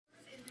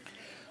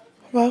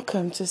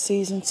Welcome to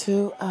Season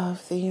 2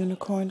 of the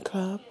Unicorn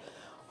Club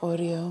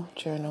Audio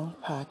Journal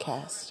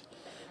Podcast.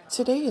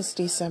 Today is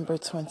December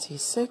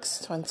 26,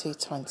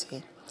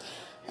 2020,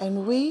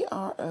 and we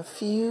are a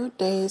few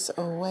days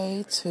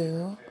away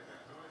to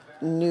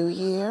New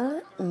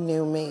Year,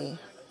 New Me.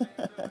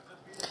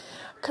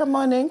 Come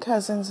on in,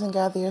 cousins, and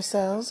gather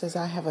yourselves as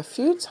I have a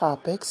few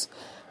topics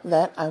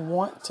that I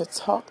want to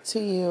talk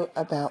to you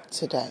about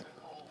today.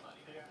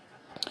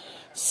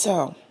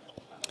 So,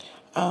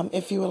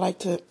 if you would like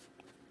to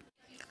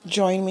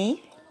join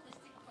me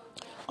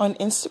on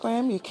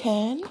Instagram, you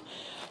can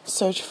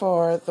search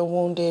for The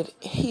Wounded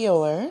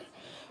Healer,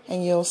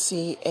 and you'll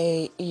see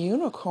a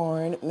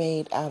unicorn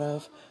made out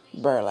of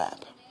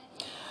burlap.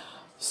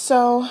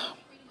 So,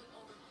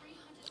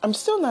 I'm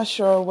still not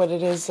sure what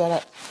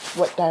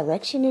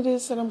direction it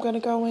is that I'm going to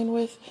go in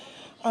with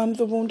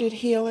The Wounded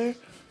Healer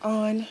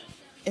on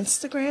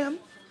Instagram.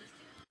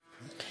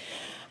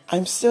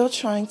 I'm still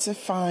trying to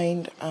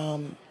find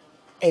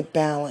a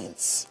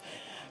balance.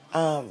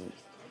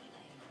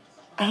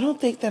 I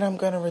don't think that I'm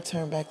going to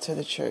return back to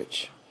the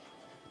church.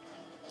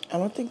 I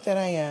don't think that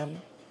I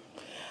am.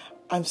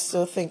 I'm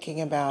still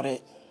thinking about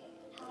it.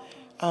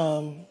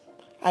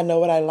 I know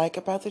what I like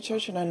about the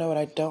church and I know what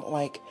I don't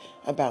like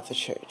about the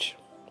church.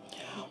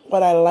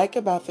 What I like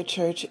about the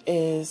church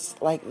is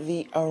like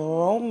the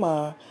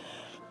aroma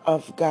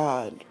of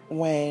God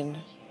when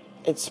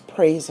it's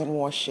praise and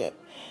worship.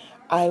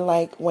 I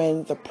like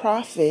when the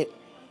prophet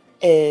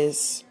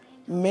is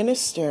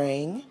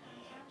ministering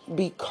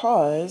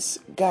because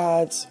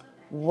God's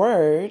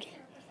word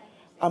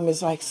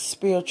is like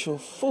spiritual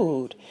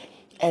food,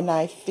 and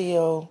I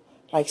feel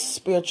like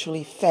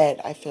spiritually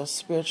fed. I feel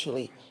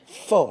spiritually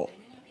full.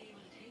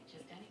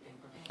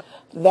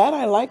 That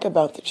I like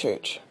about the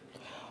church.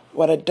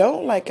 What I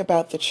don't like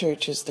about the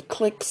church is the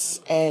cliques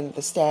and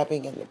the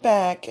stabbing in the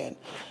back and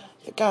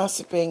the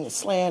gossiping, the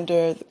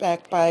slander, the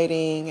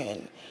backbiting,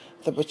 and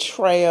the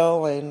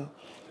betrayal. And,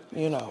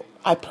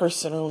 I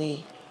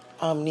personally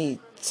need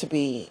to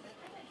be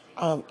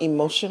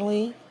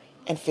emotionally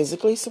and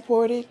physically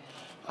supported.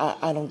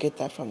 I don't get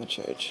that from the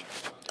church.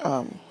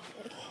 I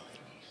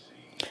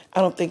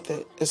don't think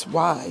that it's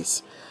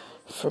wise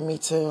for me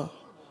to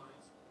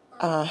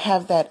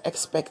have that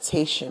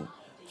expectation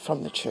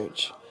from the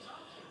church.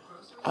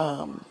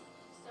 I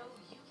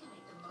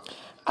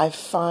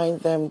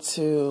find them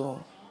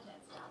to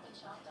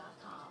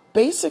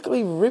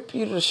basically rip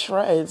you to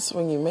shreds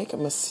when you make a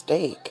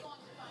mistake.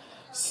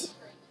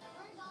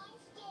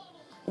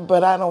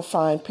 But I don't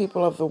find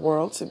people of the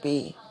world to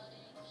be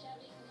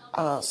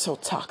so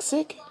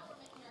toxic.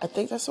 I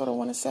think that's what I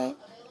want to say.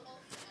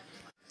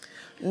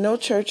 No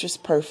church is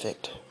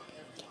perfect.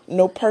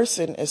 No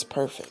person is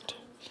perfect.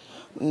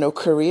 No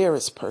career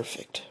is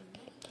perfect.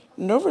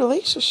 No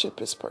relationship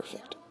is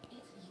perfect.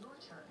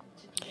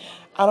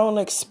 I don't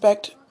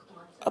expect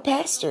a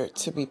pastor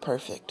to be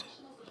perfect.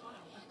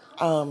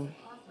 But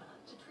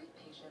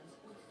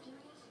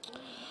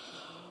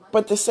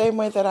the same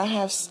way that I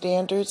have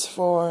standards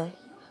for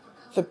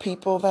the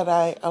people that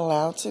I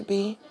allow to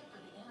be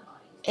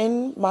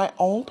in my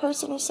own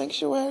personal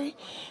sanctuary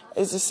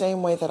is the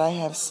same way that I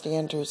have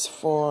standards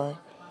for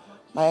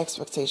my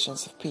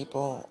expectations of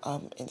people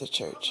in the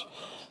church.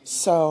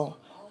 So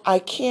I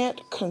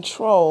can't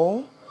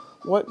control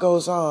what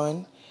goes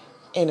on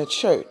in a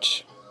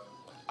church.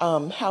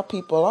 How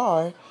people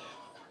are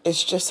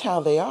is just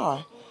how they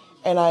are.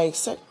 And I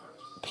accept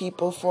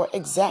people for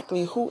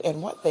exactly who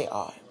and what they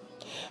are.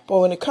 But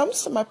when it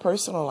comes to my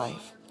personal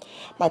life,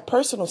 my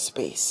personal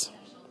space,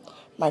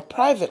 my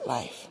private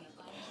life,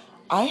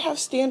 I have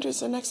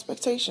standards and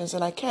expectations,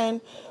 and I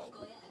can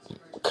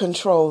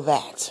control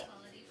that.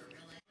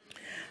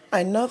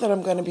 I know that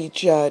I'm going to be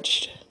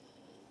judged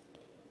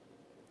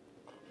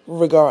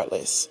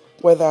regardless,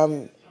 whether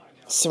I'm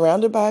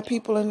surrounded by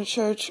people in the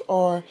church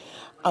or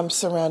I'm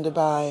surrounded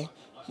by,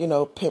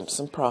 pimps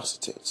and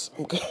prostitutes.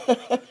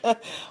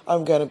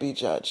 I'm going to be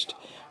judged.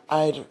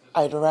 I'd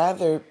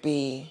rather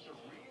be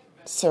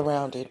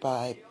surrounded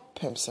by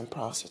pimps and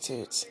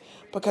prostitutes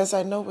because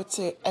I know what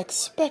to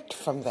expect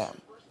from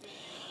them.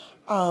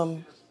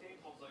 I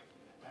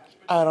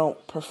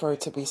don't prefer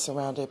to be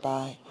surrounded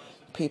by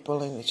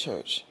people in the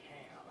church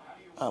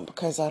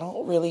because I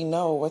don't really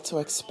know what to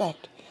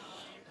expect.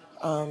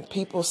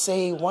 People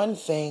say one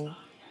thing,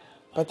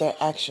 but their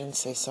actions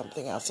say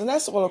something else. And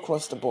that's all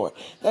across the board.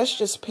 That's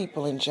just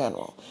people in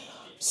general.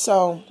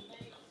 So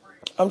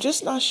I'm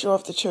just not sure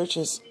if the church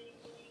is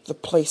the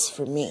place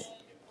for me.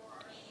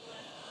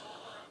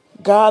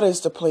 God is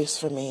the place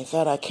for me,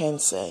 that I can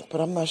say, but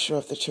I'm not sure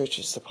if the church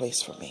is the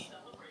place for me.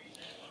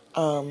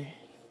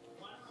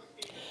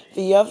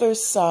 The other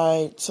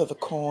side to the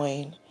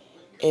coin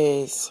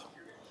is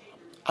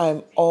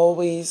I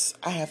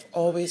have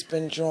always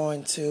been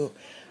drawn to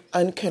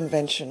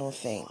unconventional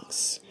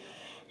things.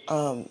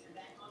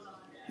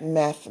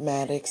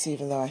 Mathematics,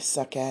 even though I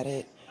suck at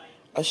it,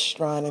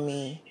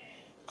 astronomy,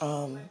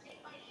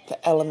 the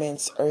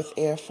elements, earth,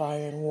 air,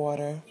 fire, and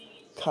water,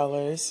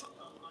 colors,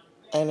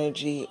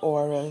 energy,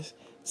 auras,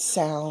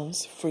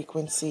 sounds,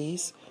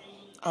 frequencies,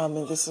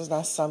 And this is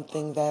not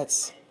something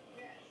that's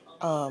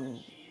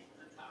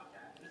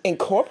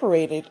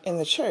incorporated in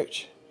the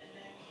church.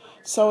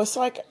 So it's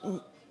like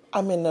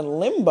I'm in a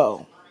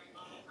limbo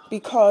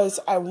because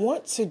I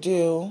want to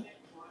do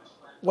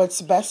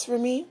what's best for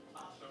me.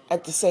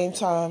 At the same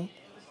time,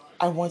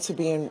 I want to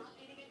be in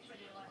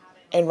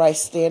right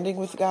standing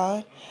with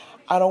God.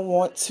 I don't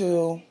want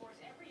to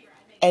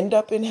end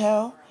up in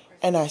hell,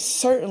 and I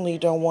certainly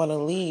don't want to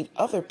lead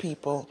other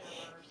people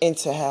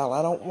into hell.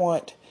 I don't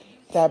want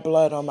that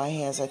blood on my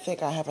hands. I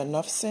think I have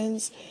enough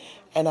sins,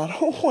 and I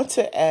don't want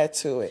to add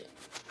to it.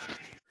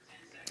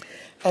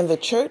 And the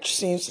church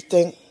seems to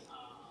think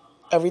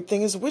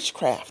everything is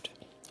witchcraft,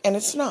 and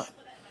it's not.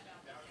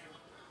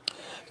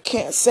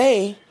 Can't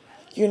say,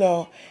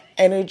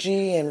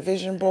 energy and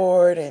vision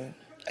board and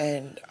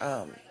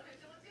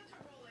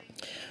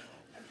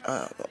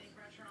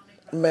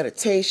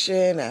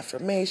meditation,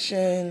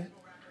 affirmation,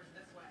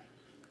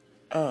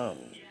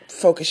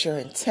 focus your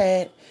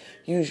intent,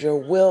 use your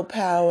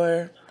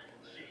willpower.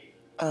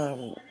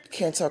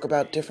 Can't talk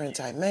about different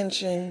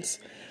dimensions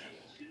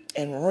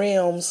and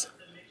realms.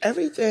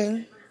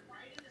 Everything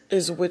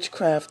is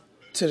witchcraft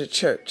to the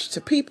church, to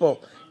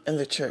people in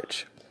the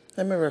church.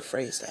 Let me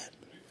rephrase that.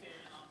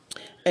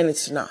 And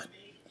it's not.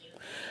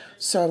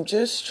 So I'm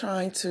just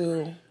trying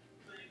to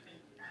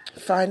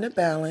find a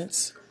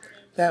balance.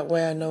 That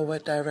way I know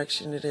what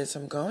direction it is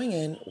I'm going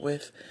in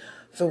with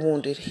The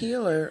Wounded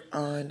Healer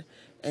on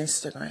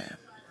Instagram.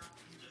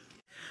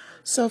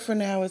 So for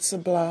now, it's a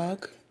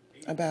blog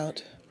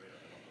about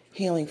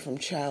healing from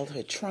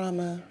childhood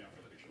trauma,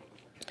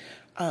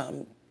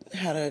 how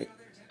to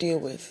deal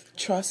with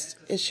trust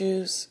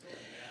issues,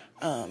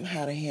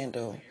 how to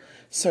handle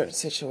certain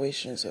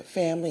situations with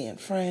family and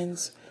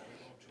friends,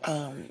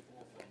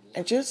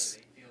 and just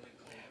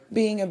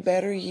being a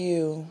better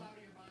you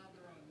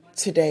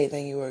today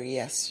than you were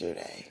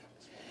yesterday.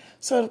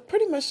 So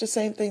pretty much the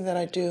same thing that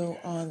I do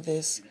on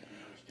this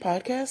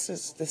podcast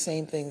is the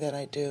same thing that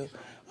I do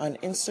on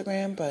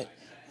Instagram, but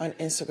on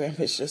Instagram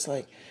it's just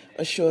like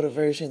a shorter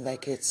version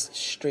that gets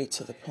straight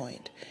to the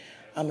point.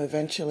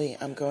 Eventually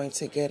I'm going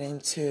to get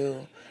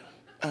into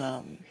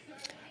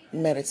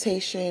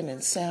meditation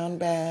and sound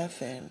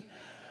bath and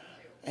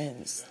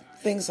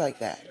things like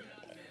that.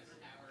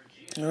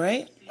 All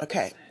right?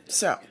 Okay.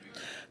 So,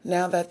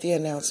 now that the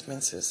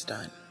announcements is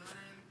done,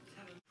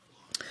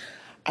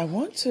 I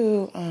want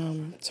to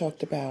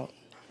talk about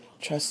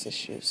trust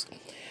issues,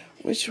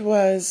 which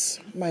was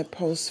my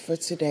post for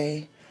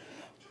today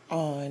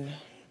on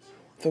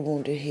The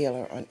Wounded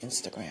Healer on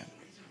Instagram.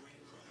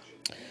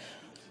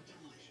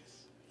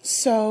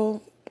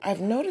 So, I've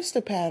noticed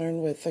a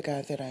pattern with the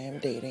guy that I am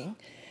dating,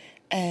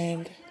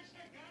 and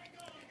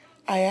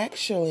I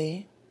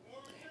actually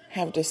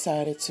have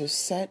decided to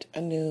set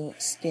a new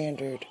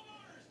standard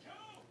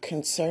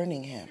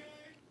concerning him.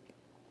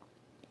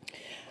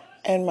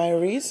 And my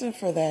reason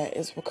for that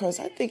is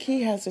because I think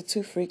he has it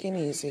too freaking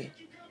easy.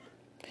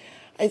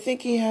 I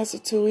think he has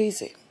it too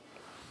easy.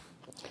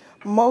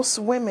 Most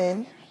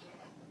women,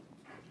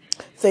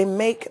 they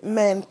make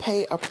men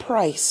pay a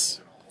price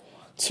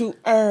to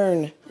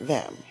earn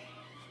them.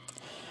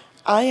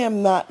 I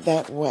am not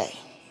that way.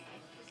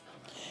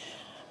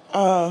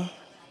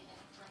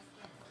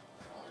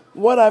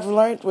 What I've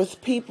learned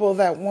with people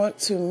that want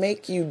to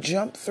make you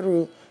jump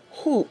through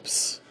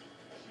hoops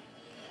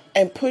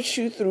and put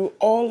you through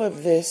all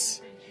of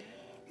this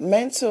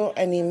mental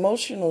and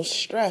emotional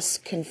stress,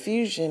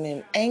 confusion,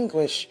 and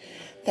anguish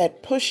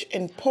that push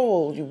and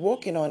pull, you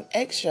walking on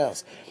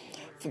eggshells.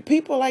 For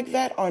people like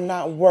that are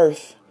not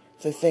worth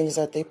the things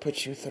that they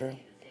put you through.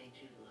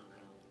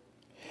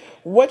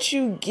 What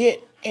you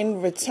get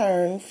in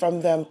return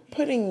from them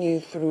putting you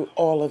through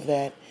all of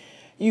that,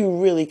 you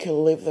really could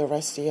live the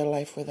rest of your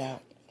life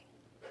without.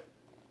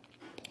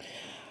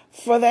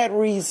 For that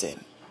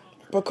reason,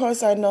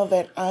 because I know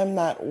that I'm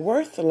not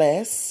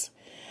worthless,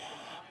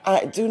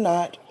 I do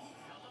not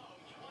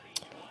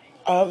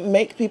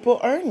make people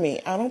earn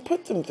me. I don't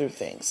put them through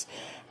things.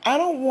 I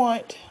don't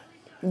want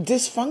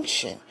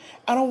dysfunction.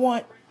 I don't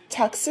want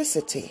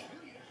toxicity.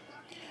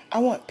 I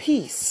want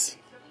peace,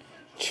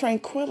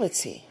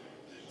 tranquility,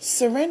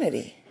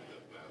 serenity.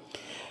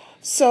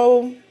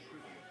 So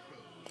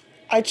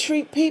I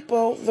treat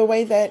people the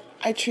way that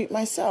I treat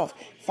myself.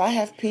 If I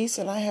have peace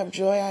and I have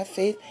joy, I have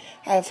faith,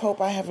 I have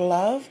hope, I have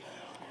love,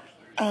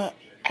 I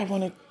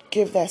want to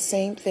give that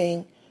same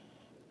thing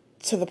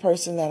to the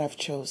person that I've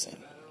chosen.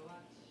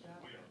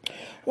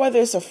 Whether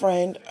it's a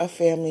friend, a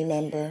family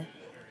member,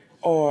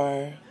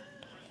 or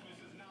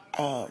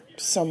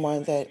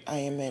someone that I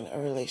am in a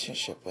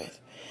relationship with.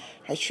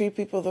 I treat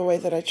people the way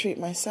that I treat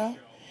myself,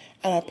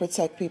 and I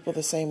protect people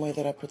the same way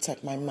that I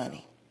protect my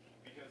money.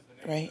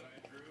 Right?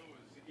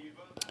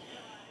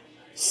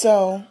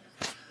 So,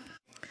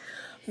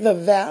 the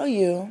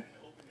value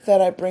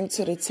that I bring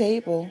to the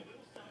table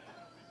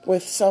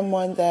with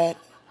someone that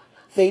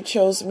they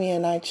chose me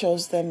and I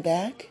chose them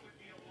back,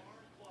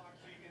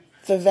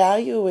 the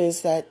value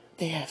is that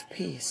they have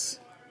peace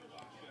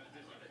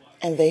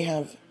and they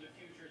have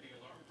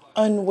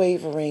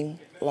unwavering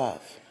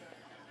love.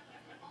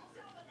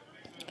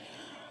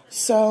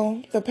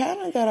 So the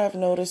pattern that I've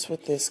noticed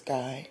with this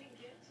guy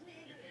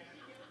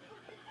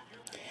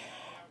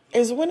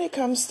is when it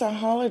comes to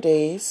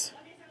holidays,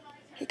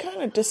 he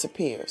kind of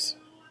disappears.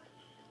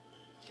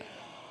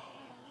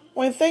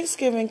 When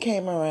Thanksgiving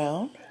came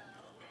around,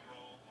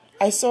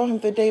 I saw him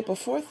the day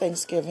before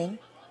Thanksgiving,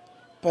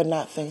 but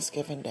not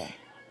Thanksgiving Day.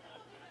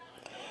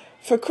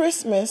 For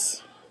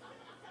Christmas,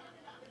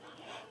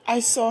 I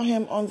saw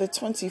him on the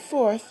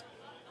 24th,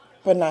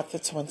 but not the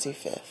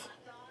 25th.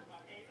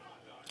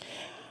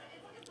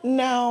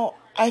 Now,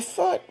 I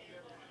thought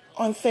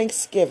on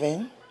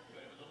Thanksgiving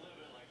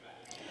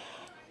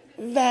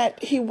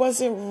that he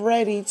wasn't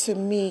ready to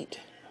meet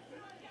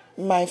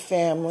my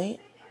family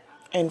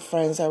and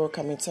friends that were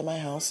coming to my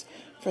house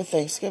for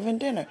Thanksgiving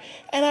dinner.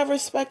 And I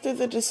respected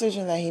the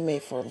decision that he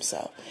made for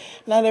himself.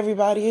 Not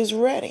everybody is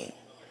ready.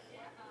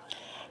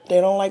 They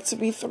don't like to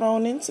be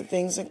thrown into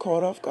things and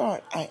caught off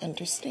guard. I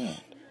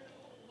understand.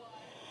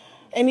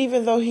 And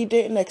even though he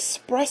didn't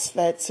express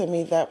that to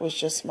me, that was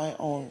just my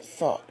own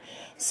thought.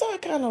 So I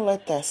kind of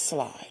let that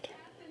slide.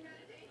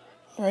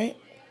 Right?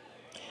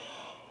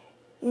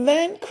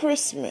 Then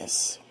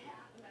Christmas.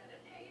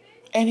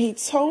 And he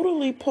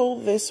totally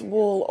pulled this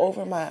wool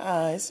over my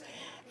eyes,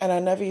 and I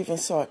never even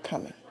saw it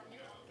coming.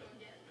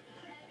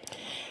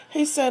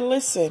 He said,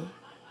 listen,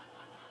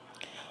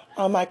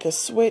 I could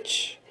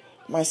switch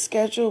my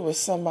schedule with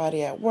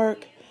somebody at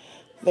work.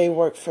 They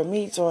work for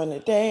me during the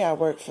day. I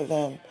work for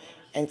them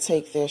and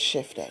take their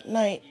shift at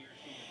night.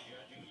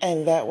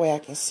 And that way I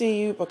can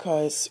see you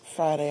because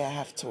Friday I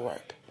have to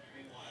work.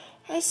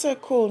 I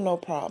said, cool, no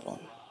problem.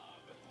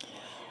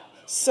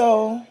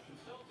 So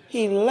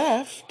he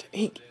left.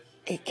 He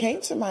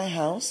came to my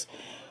house.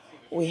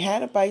 We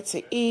had a bite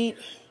to eat.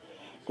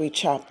 We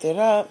chopped it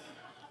up.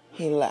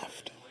 He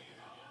left.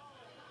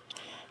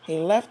 He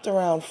left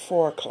around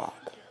 4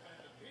 o'clock.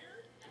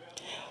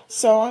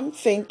 So I'm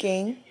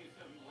thinking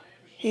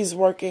he's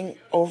working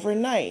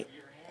overnight.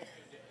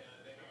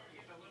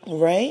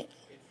 Right?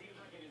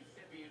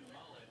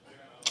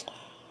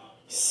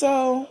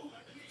 So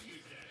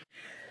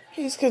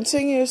he's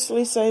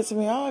continuously saying to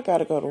me, oh, I got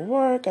to go to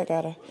work.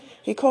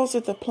 He calls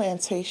it the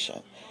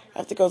plantation. I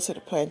have to go to the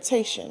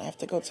plantation. I have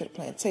to go to the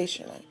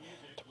plantation.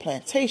 The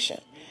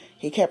plantation.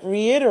 He kept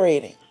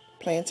reiterating,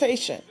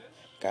 plantation.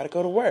 Got to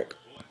go to work.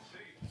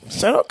 I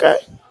said, okay,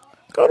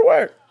 go to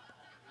work.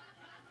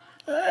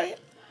 All right.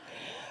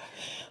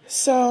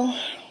 So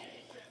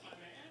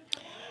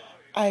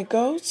I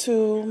go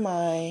to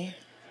my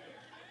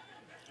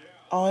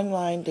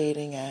online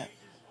dating app,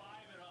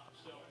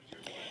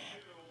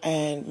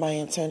 and my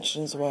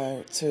intentions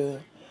were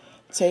to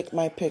take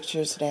my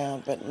pictures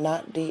down, but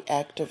not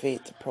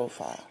deactivate the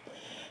profile.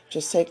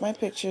 Just take my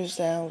pictures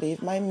down,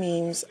 leave my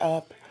memes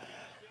up,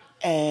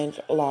 and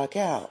log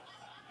out.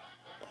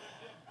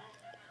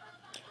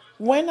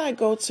 When I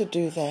go to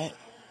do that,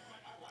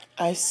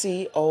 I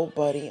see old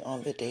buddy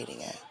on the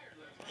dating app.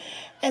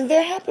 And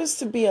there happens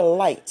to be a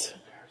light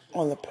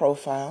on the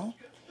profile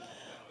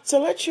to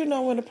let you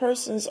know when a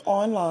person's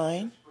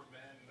online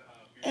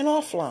and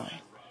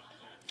offline.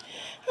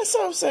 And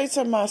so I'm saying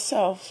to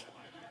myself,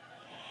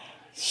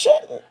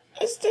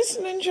 is this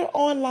ninja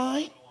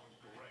online?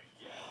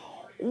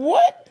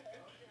 What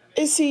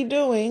is he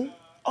doing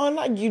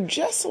online? You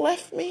just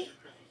left me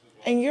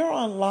and you're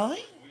online?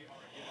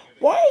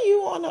 Why are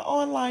you on an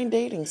online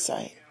dating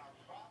site?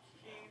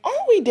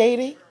 Aren't we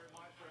dating?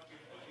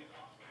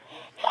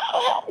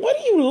 What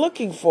are you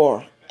looking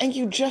for? And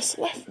you just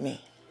left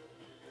me.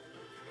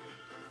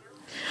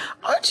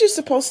 Aren't you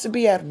supposed to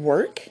be at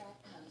work?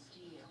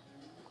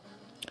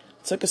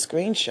 Took a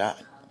screenshot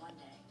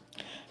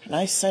and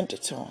I sent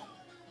it to him.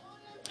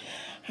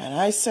 And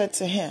I said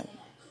to him,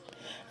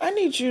 I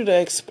need you to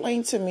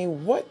explain to me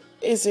what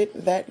is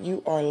it that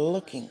you are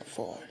looking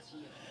for?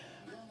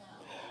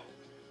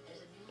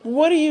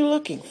 What are you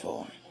looking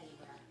for?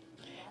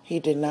 He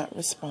did not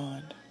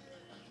respond.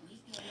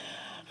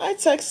 I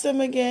texted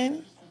him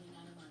again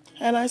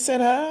and I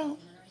said, how?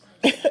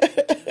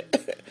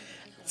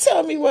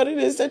 Tell me what it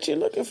is that you're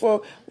looking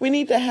for. We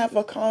need to have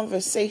a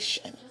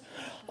conversation.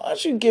 Why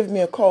don't you give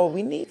me a call?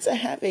 We need to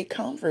have a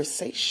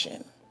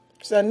conversation.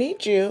 So I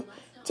need you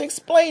to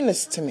explain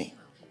this to me.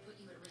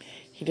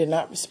 He did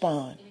not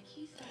respond.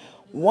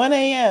 1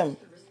 a.m.,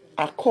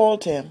 I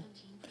called him,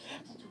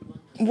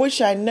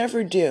 which I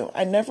never do.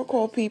 I never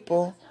call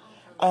people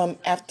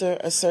after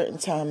a certain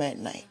time at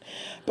night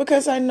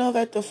because I know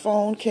that the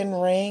phone can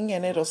ring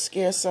and it'll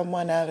scare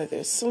someone out of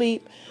their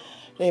sleep.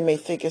 They may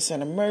think it's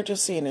an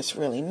emergency and it's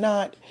really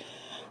not.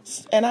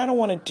 And I don't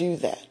want to do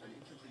that.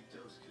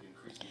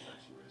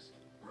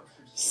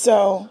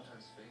 So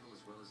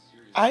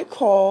I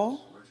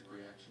call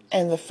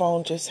and the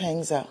phone just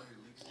hangs up.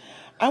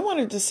 I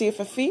wanted to see if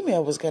a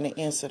female was going to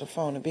answer the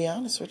phone, to be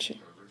honest with you.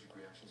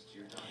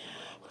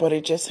 But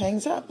it just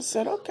hangs up. I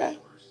said, okay.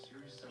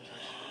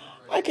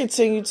 I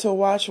continued to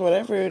watch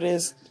whatever it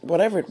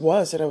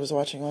was that I was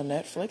watching on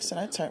Netflix, and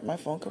I turned my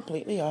phone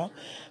completely off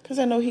because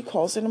I know he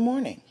calls in the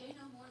morning.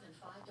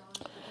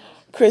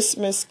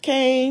 Christmas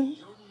came,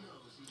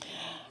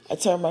 I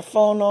turned my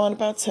phone on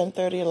about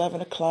 10:30, 11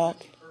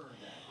 o'clock,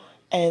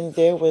 and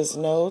there was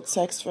no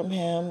text from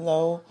him,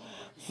 no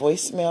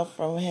voicemail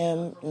from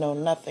him, no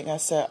nothing. I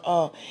said,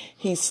 oh,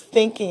 he's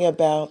thinking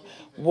about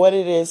what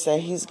it is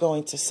that he's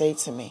going to say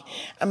to me.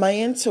 And my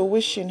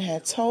intuition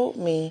had told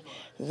me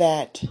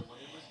that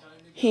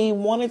he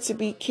wanted to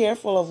be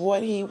careful of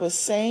what he was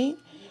saying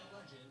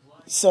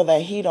so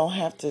that he don't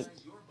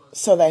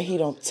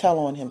tell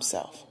on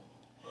himself.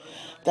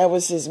 That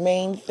was his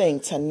main thing,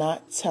 to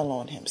not tell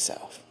on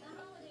himself.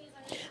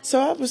 So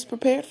I was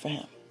prepared for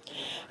him.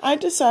 I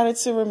decided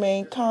to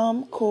remain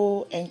calm,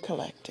 cool, and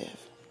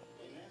collective.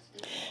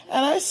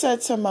 And I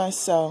said to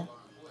myself,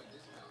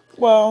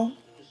 well,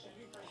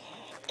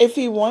 if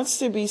he wants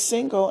to be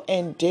single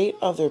and date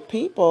other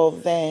people,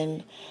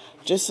 then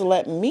just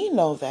let me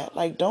know that.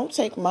 Like, don't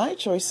take my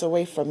choice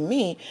away from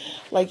me.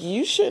 Like,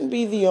 you shouldn't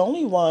be the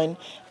only one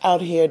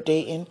out here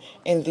dating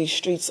in these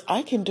streets.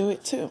 I can do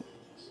it too.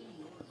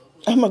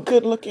 I'm a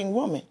good-looking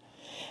woman.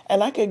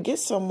 And I could get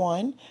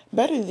someone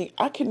better than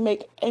I could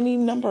make any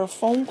number of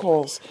phone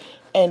calls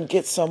and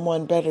get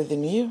someone better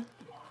than you.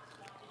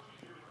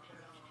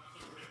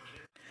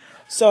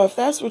 So if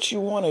that's what you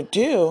want to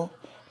do,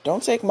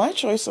 don't take my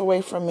choice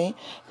away from me.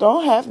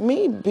 Don't have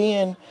me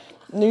being,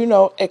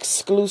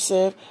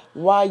 exclusive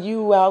while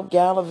you out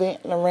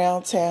gallivanting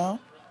around town.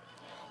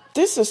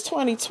 This is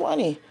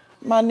 2020,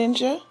 my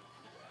ninja.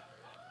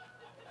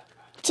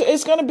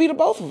 It's going to be the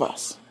both of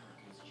us.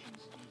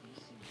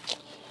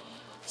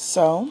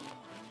 So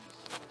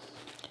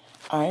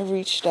I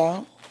reached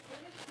out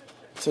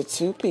to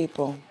two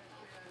people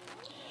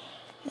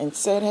and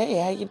said, hey,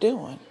 how you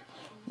doing?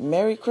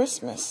 Merry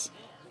Christmas.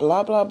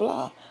 Blah, blah,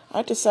 blah.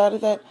 I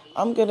decided that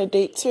I'm going to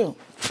date too.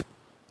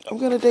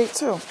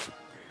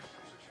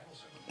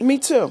 Me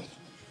too.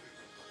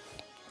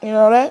 You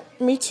know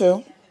that? Me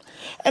too.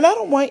 And I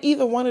don't want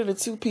either one of the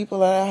two people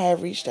that I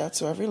have reached out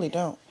to. I really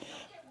don't.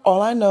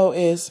 All I know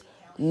is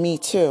me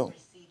too.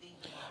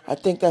 I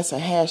think that's a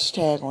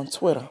hashtag on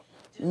Twitter.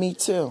 Me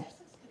too.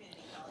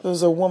 There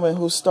was a woman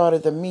who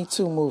started the Me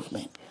Too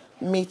movement.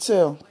 Me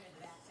too.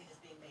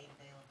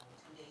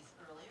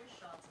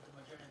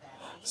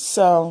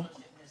 So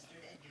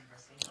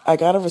I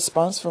got a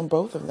response from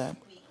both of them.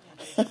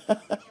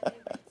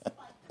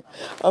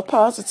 A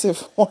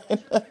positive one.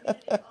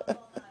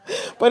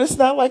 But it's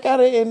not like I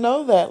didn't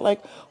know that.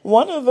 Like,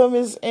 one of them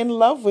is in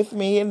love with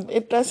me, and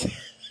it doesn't.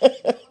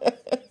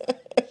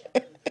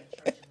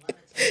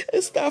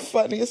 It's not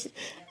funny.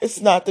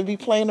 It's not to be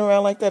playing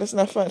around like that. It's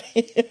not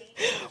funny.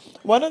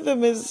 One of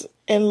them is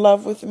in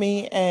love with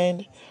me,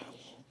 and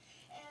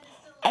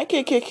I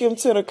can kick him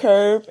to the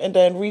curb and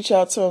then reach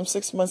out to him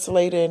 6 months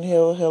later, and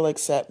he'll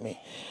accept me.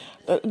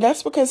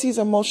 That's because he's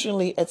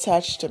emotionally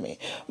attached to me.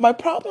 My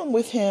problem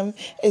with him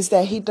is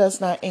that he does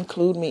not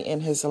include me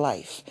in his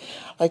life.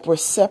 Like, we're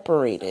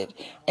separated,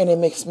 and it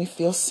makes me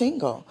feel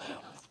single.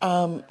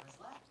 And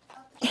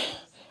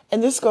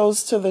this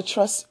goes to the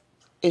trust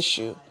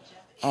issue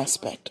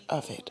aspect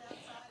of it.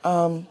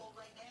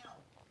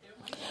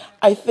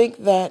 I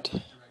think that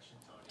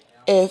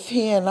if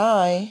he and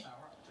I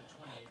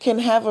can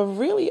have a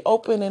really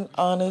open and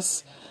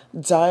honest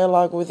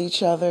dialogue with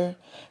each other,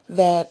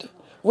 that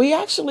we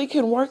actually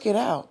can work it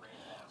out.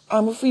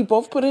 If we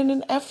both put in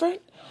an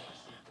effort,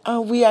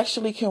 we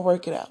actually can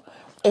work it out.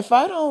 If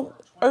I don't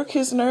irk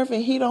his nerve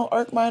and he don't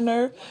irk my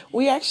nerve,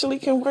 we actually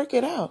can work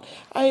it out.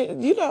 I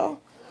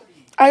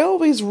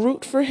always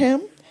root for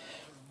him,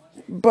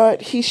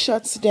 but he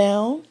shuts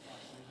down,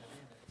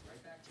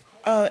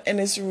 and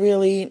it's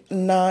really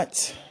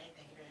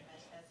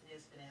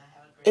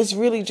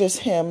just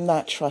him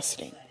not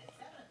trusting.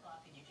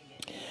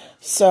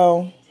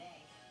 So,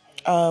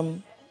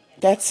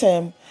 that's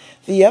him.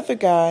 The other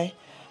guy,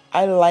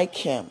 I like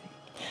him.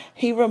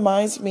 He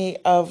reminds me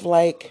of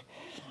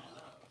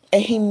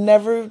and he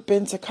never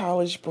been to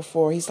college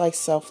before. He's like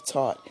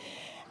self-taught.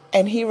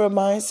 And he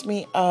reminds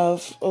me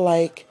of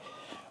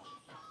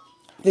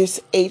this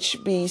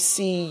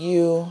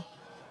HBCU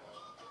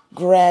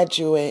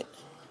graduate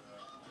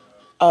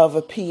of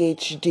a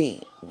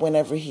PhD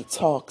whenever he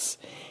talks.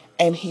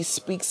 And he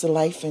speaks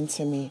life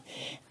into me.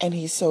 And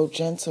he's so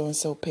gentle and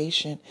so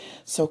patient,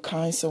 so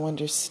kind, so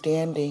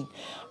understanding.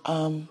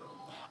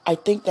 I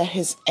think that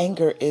his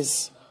anger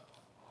is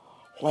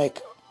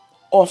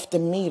off the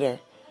meter.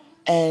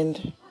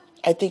 And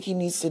I think he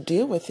needs to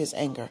deal with his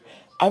anger.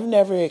 I've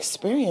never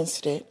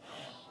experienced it,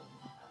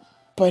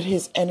 but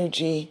his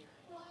energy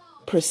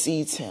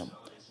precedes him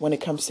when it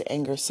comes to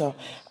anger. So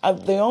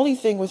the only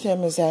thing with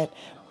him is that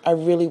I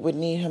really would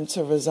need him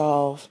to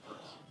resolve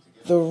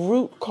the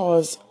root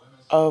cause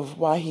of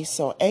why he's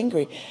so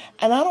angry.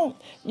 And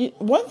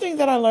one thing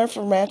that I learned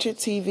from Ratchet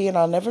TV, and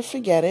I'll never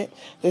forget it,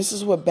 this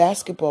is with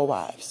Basketball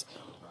Wives.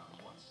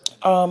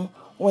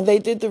 When they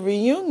did the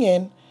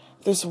reunion,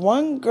 this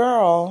one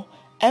girl,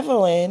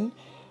 Evelyn,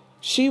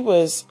 she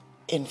was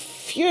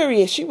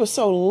infuriated. She was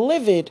so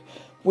livid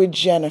with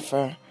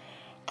Jennifer.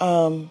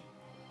 And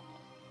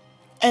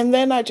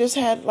then I just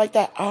had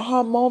that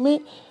aha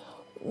moment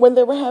when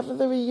they were having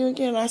the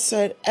reunion, I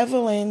said,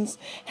 Evelyn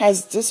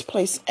has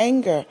displaced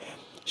anger.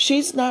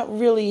 She's not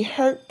really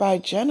hurt by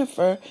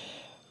Jennifer.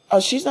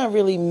 She's not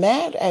really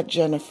mad at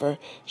Jennifer.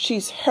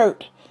 She's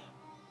hurt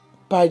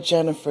by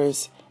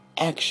Jennifer's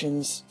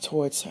actions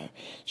towards her.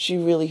 She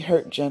really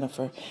hurt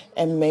Jennifer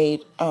and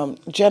made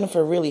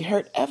Jennifer really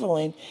hurt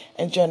Evelyn,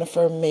 and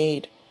Jennifer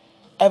made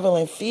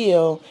Evelyn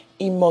feel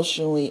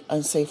emotionally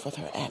unsafe with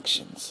her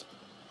actions.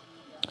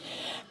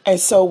 And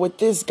so with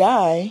this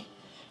guy,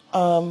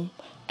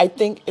 I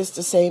think it's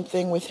the same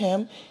thing with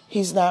him.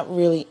 He's not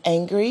really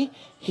angry.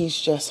 He's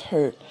just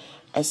hurt.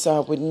 And so I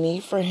would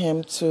need for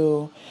him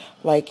to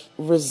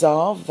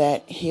resolve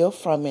that, heal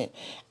from it,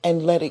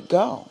 and let it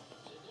go.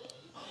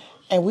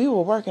 And we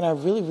were working. I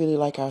really, really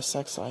like our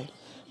sex life.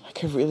 I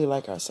could really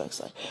like our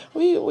sex life.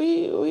 We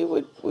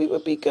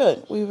would be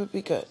good. We would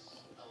be good.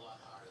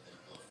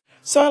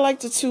 So I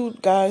like the two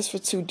guys for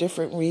two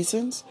different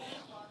reasons.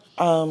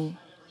 But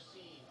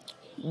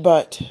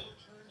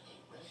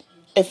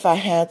if I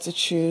had to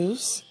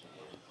choose,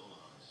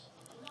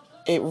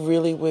 it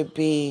really would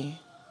be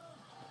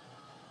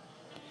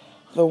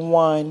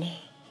the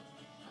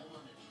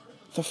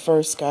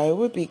first guy. It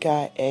would be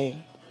guy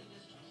A.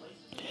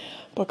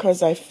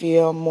 Because I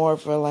feel more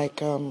of a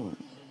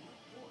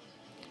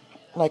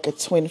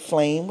twin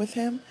flame with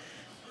him.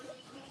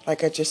 I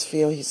just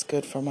feel he's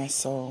good for my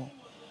soul.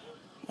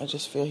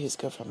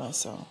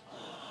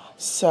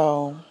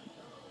 So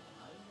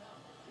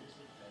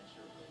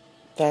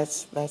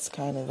that's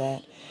kind of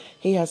that.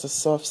 He has a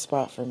soft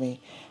spot for me,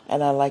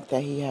 and I like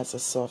that he has a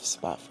soft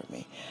spot for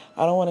me.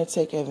 I don't want to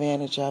take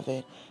advantage of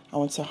it. I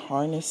want to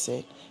harness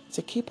it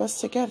to keep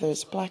us together.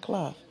 It's black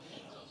love.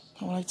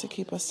 I would like to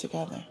keep us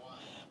together.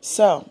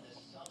 So,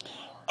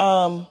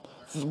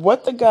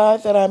 what the guy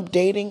that I'm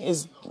dating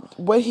is,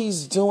 what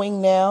he's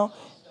doing now,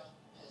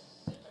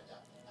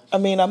 I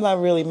mean, I'm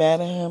not really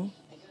mad at him.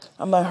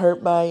 I'm not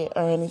hurt by it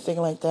or anything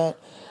like that.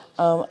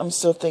 I'm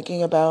still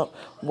thinking about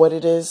what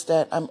it is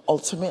that I'm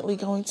ultimately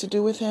going to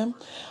do with him.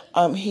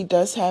 He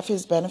does have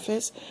his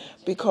benefits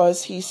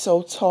because he's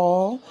so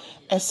tall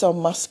and so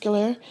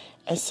muscular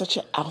and such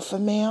an alpha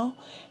male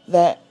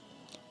that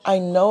I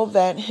know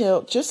that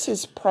just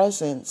his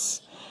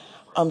presence,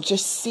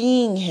 just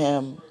seeing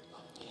him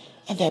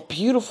and that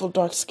beautiful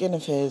dark skin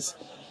of his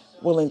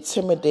will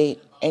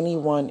intimidate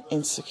anyone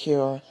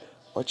insecure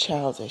or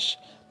childish,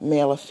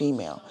 male or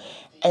female.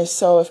 And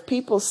so if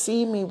people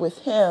see me with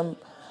him,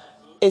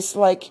 it's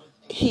like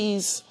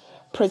he's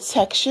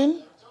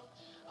protection,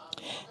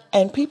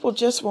 and people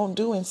just won't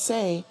do and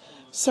say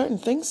certain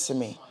things to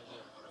me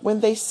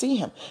when they see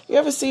him. You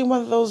ever see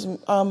one of those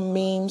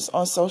memes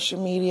on social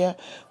media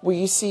where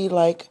you see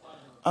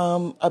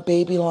a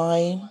baby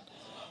lion,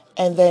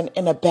 and then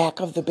in the back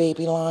of the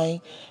baby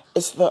lion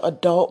is the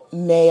adult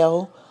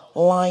male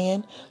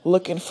lion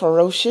looking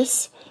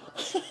ferocious?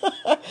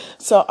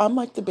 So I'm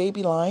like the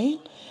baby lion,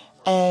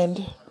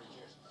 and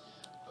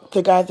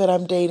the guy that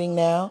I'm dating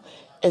now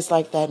is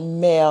like that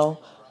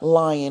male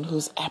lion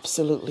who's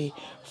absolutely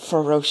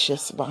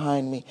ferocious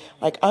behind me.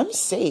 I'm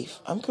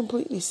safe. I'm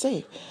completely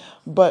safe.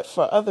 But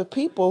for other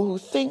people who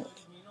think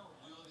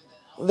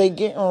they're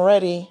getting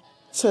ready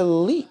to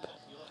leap,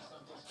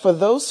 for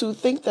those who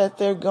think that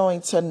they're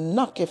going to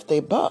knock if they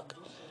buck,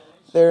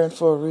 they're in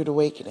for a rude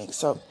awakening.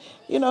 So,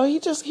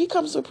 he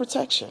comes with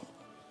protection.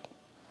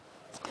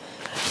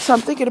 So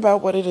I'm thinking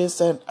about what it is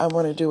that I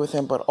want to do with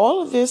him. But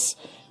all of this,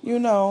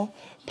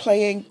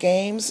 playing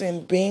games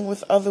and being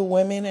with other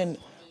women, and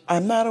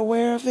I'm not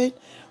aware of it,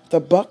 the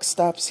buck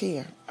stops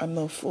here. I'm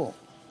no fool.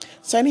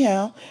 So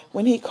anyhow,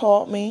 when he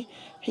called me,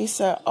 he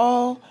said,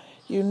 I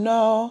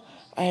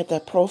had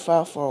that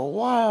profile for a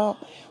while,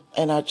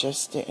 and I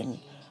just didn't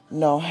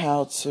know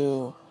I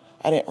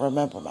didn't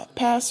remember my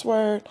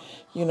password,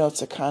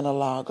 to kind of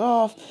log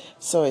off.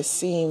 So it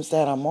seems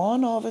that I'm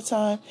on all the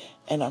time,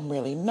 and I'm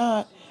really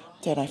not.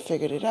 Then I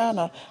figured it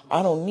out.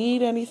 I don't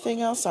need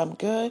anything else. I'm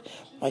good.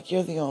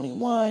 You're the only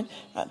one.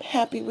 I'm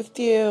happy with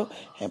you.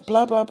 And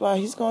blah, blah, blah.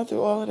 He's going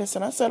through all of this.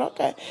 And I said,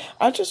 okay,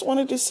 I just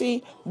wanted to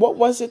see what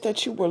was it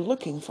that you were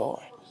looking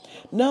for.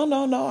 No,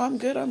 I'm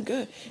good.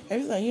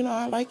 Everything,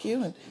 I like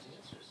you. And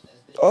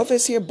all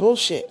this here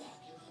bullshit.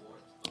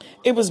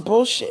 It was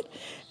bullshit.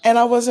 And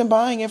I wasn't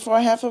buying it for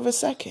a half of a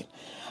second.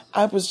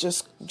 I was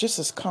just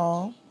as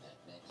calm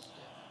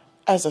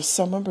as a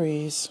summer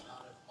breeze.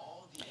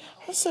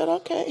 I said,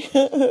 okay,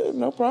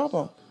 no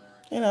problem.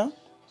 No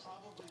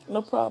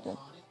problem.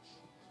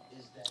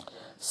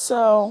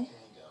 So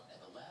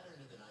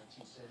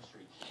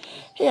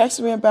he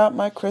asked me about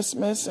my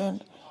Christmas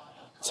and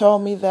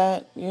told me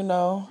that,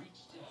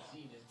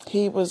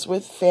 he was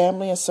with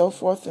family and so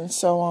forth and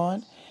so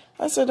on.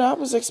 I said, I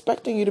was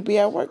expecting you to be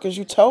at work because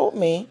you told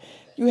me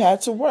you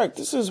had to work.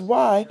 This is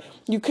why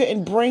you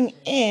couldn't bring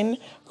in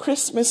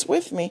Christmas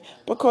with me,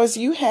 because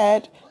you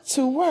had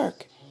to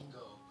work,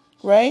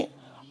 right?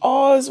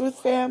 Always with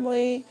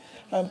family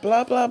and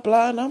blah, blah,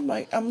 blah. And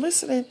I'm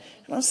listening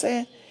and I'm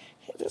saying,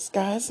 hey,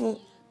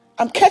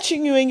 I'm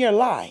catching you in your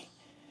lie.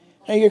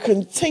 And you're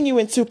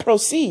continuing to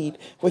proceed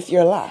with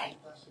your lie.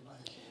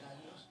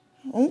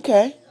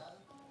 Okay.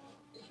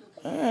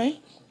 All right.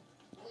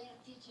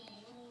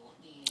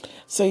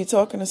 So you're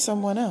talking to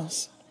someone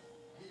else.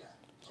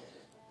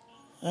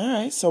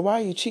 All right. So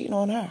why are you cheating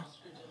on her?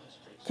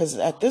 Because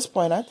at this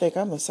point, I think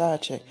I'm a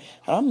side chick.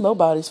 I'm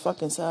nobody's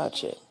fucking side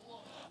chick.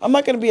 I'm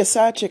not going to be a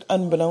side chick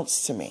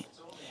unbeknownst to me.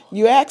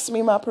 You ask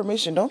me my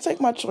permission. Don't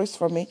take my choice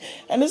from me.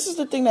 And this is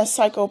the thing that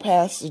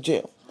psychopaths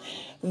do.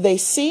 They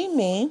see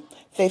me.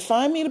 They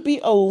find me to be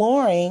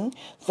alluring.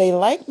 They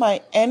like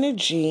my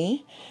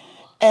energy.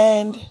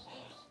 And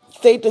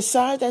they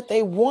decide that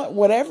they want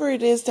whatever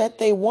it is that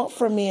they want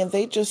from me. And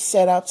they just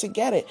set out to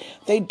get it.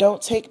 They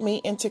don't take me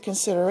into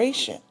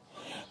consideration.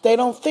 They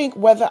don't think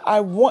whether I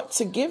want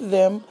to give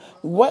them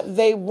what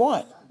they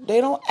want. They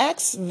don't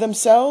ask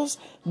themselves,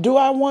 do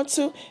I want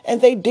to?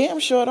 And they damn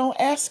sure don't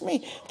ask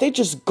me. They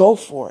just go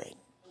for it.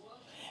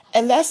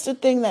 And that's the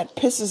thing that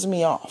pisses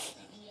me off.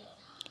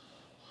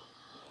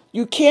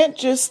 You can't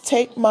just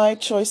take my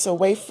choice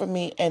away from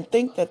me and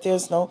think that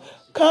there's no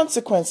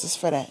consequences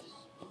for that.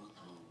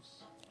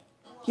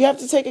 You have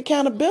to take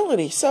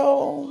accountability.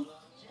 So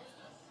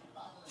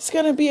he's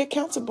going to be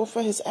accountable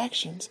for his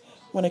actions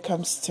when it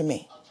comes to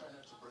me.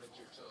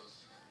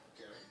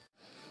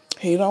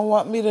 He don't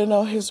want me to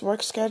know his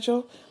work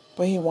schedule,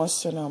 but he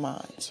wants to know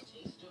mine.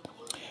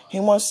 He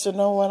wants to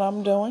know what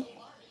I'm doing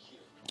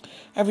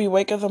every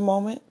wake of the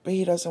moment, but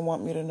he doesn't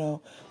want me to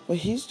know what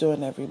he's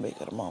doing every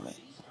wake of the moment.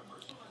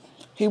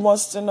 He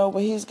wants to know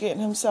what he's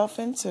getting himself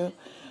into,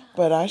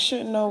 but I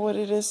shouldn't know what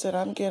it is that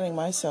I'm getting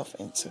myself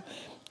into.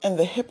 And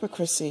the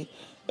hypocrisy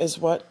is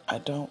what I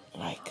don't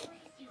like.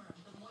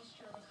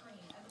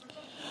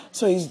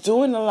 So he's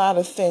doing a lot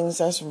of things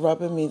that's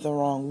rubbing me the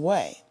wrong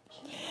way.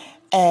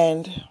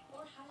 And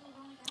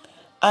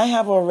I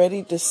have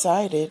already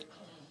decided,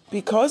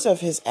 because of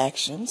his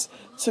actions,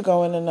 to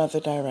go in another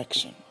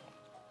direction.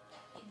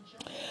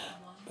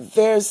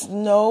 There's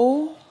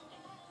nothing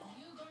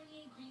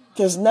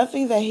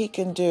that he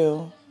can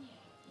do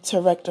to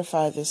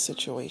rectify this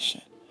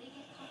situation.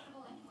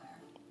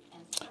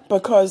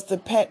 Because the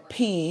pet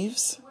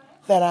peeves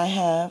that I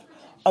have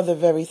are the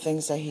very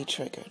things that he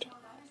triggered.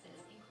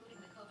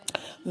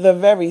 The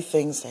very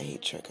things that he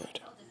triggered.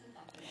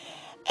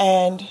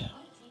 And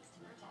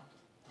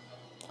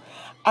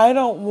I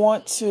don't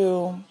want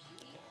to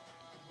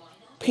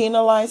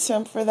penalize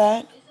him for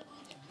that.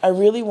 I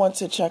really want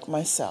to check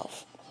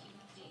myself.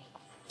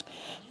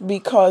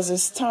 Because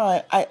it's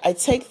time. I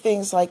take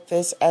things like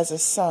this as a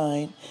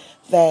sign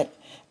that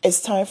it's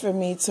time for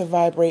me to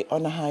vibrate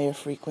on a higher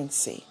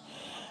frequency.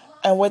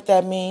 And what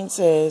that means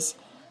is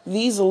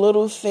these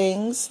little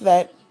things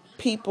that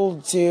people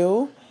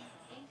do,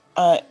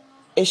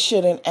 it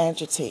shouldn't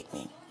agitate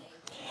me.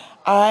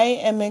 I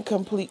am in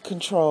complete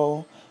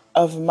control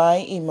of my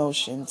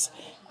emotions.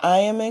 I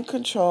am in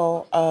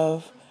control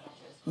of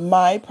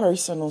my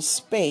personal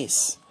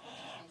space.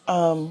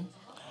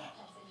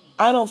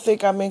 I don't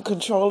think I'm in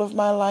control of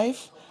my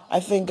life. I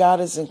think God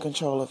is in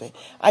control of it.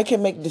 I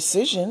can make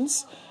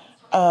decisions,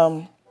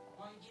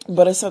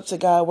 but it's up to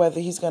God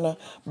whether he's going to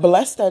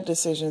bless that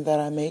decision that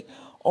I make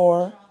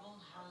or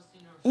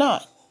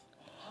not.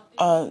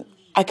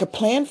 I could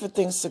plan for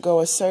things to go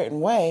a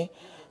certain way,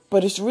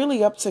 but it's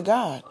really up to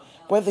God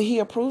whether he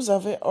approves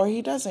of it or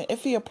he doesn't.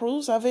 If he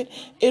approves of it,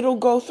 it'll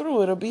go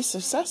through. It'll be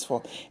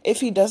successful.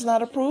 If he does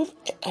not approve,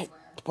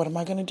 what am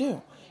I going to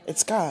do?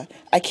 It's God.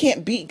 I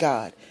can't beat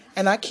God,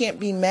 and I can't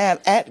be mad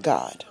at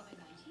God.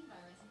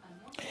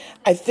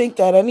 I think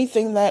that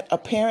anything that a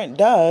parent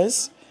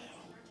does,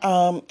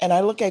 and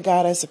I look at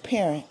God as a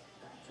parent,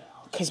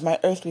 because my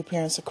earthly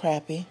parents are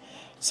crappy.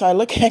 So I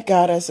look at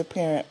God as a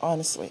parent,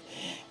 honestly.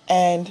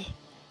 And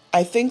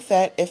I think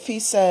that if he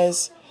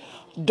says,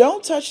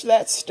 don't touch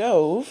that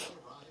stove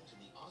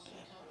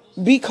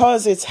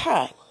because it's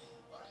hot,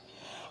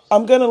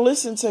 I'm going to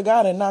listen to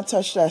God and not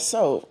touch that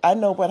stove. I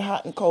know what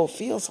hot and cold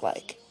feels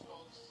like.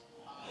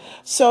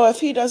 So if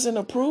he doesn't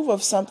approve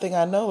of something,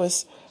 I know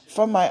it's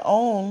for my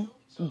own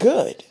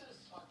good.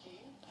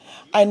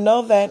 I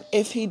know that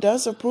if he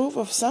does approve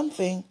of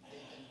something,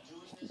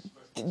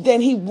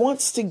 then he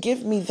wants to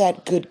give me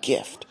that good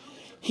gift.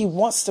 He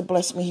wants to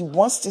bless me. He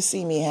wants to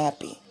see me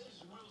happy.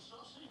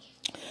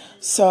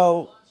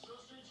 So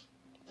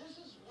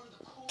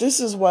this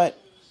is what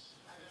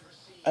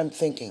I'm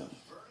thinking.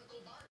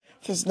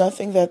 There's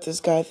nothing that this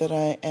guy that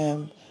I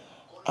am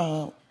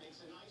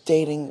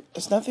dating,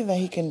 there's nothing that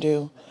he can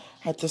do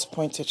at this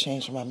point to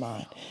change my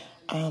mind.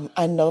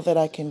 I know that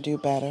I can do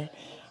better.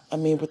 I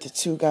mean, with the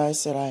two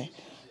guys that I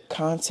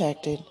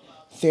contacted,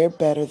 they're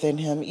better than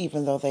him,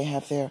 even though they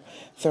have their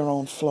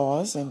own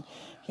flaws. And,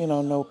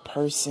 no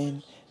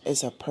person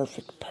is a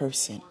perfect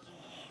person.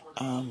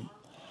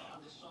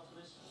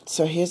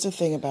 So here's the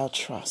thing about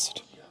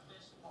trust.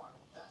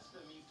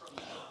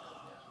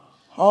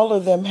 All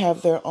of them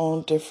have their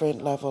own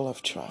different level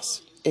of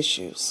trust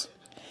issues.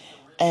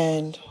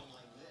 And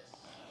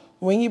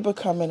when you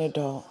become an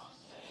adult,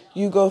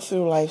 you go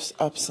through life's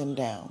ups and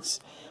downs.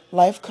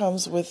 Life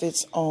comes with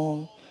its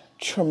own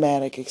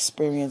traumatic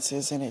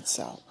experiences in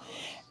itself.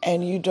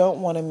 And you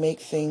don't want to make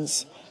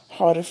things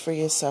harder for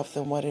yourself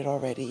than what it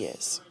already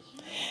is.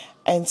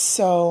 And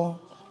so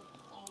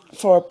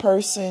for a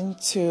person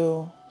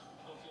to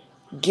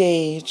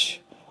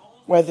gauge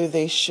whether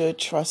they should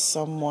trust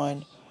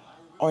someone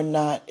or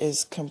not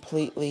is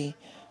completely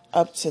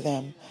up to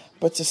them.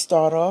 But to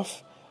start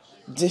off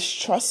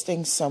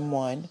distrusting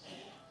someone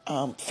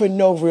for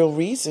no real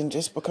reason,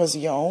 just because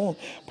of your own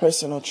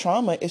personal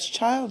trauma, is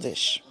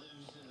childish.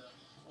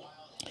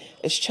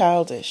 It's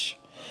childish.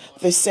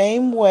 The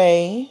same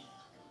way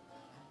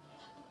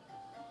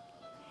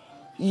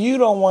you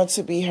don't want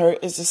to be hurt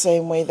is the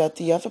same way that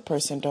the other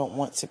person don't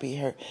want to be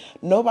hurt.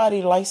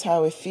 Nobody likes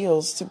how it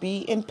feels to be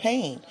in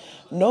pain.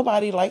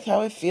 Nobody likes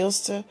how it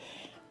feels to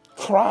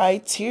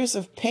cry tears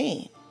of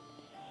pain.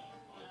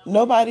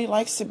 Nobody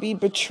likes to be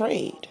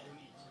betrayed.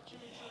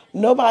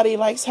 Nobody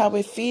likes how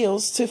it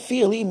feels to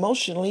feel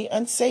emotionally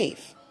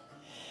unsafe.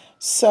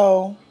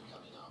 So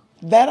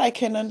that I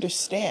can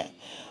understand.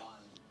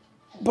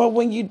 But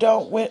when you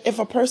don't, if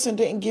a person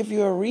didn't give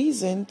you a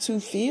reason to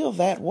feel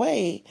that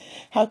way,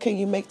 how can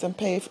you make them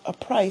pay a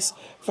price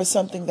for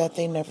something that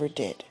they never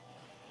did?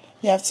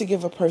 You have to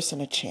give a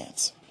person a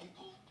chance.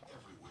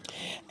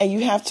 And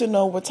you have to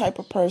know what type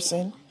of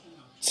person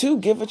to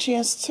give a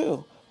chance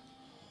to.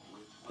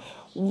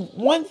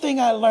 One thing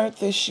I learned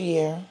this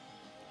year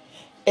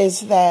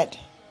is that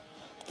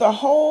the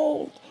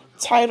whole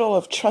title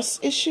of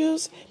trust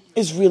issues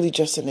is really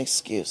just an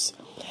excuse.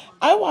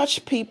 I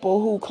watch people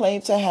who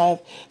claim to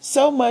have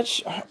so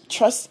much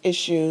trust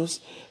issues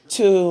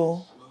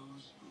to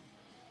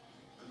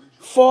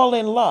fall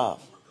in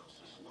love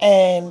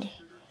and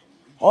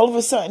all of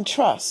a sudden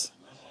trust.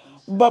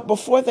 But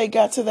before they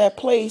got to that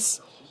place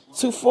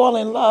to fall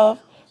in love,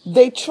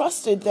 they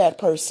trusted that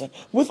person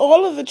with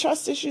all of the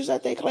trust issues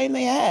that they claim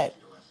they had.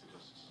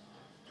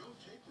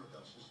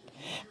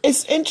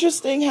 It's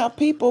interesting how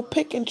people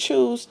pick and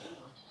choose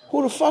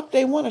who the fuck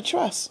they want to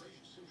trust.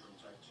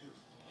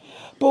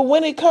 But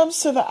when it comes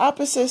to the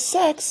opposite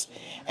sex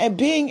and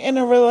being in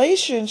a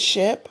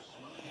relationship,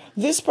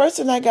 this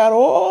person that got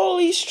all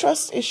these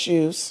trust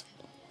issues,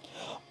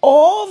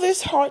 all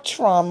this heart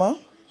trauma,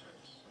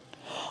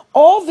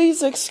 all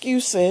these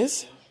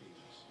excuses,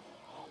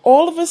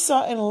 all of a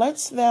sudden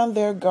lets down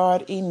their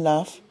guard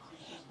enough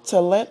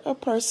to let a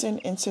person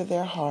into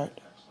their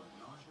heart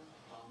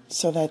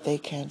so that they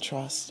can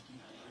trust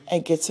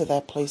and get to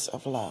that place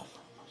of love.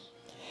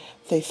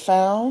 They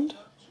found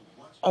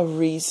a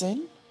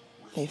reason.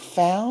 They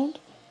found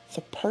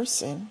the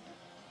person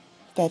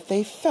that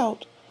they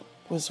felt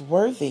was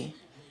worthy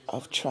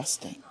of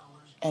trusting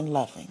and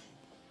loving.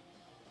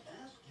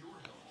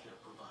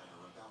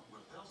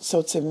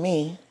 So to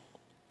me,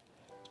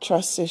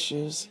 trust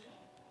issues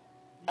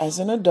as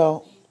an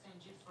adult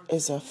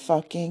is a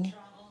fucking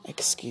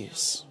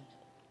excuse.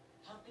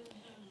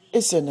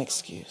 It's an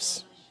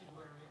excuse.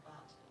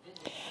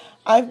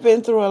 I've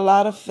been through a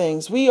lot of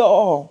things. We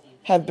all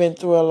have been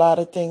through a lot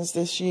of things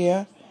this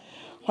year.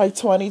 Like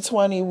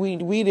 2020,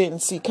 we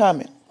didn't see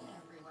coming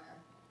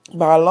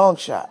by a long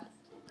shot.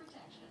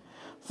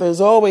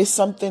 There's always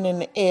something in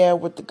the air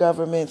with the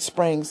government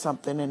spraying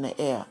something in the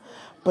air.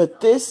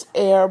 But this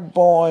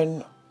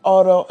airborne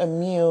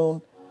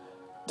autoimmune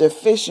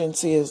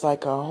deficiency is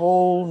like a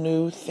whole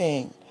new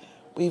thing.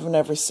 We've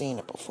never seen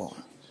it before.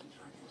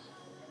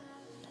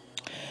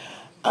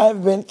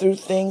 I've been through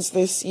things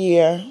this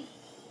year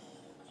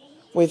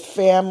with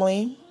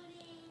family,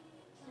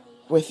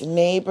 with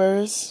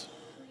neighbors,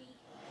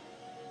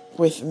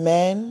 with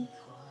men,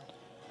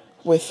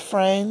 with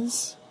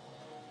friends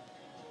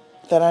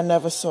that I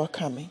never saw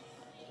coming.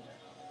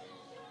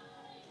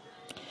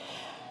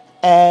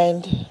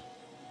 And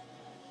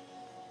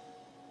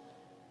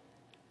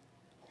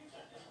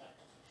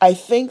I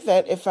think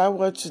that if I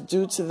were to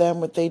do to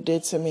them what they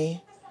did to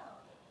me,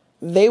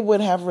 they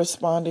would have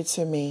responded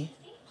to me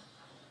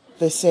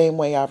the same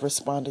way I've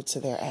responded to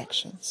their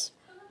actions.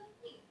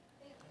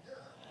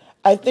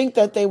 I think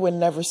that they would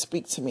never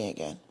speak to me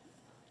again.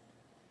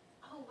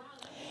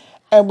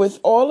 And with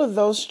all of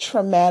those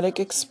traumatic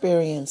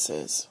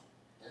experiences,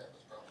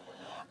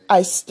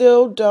 I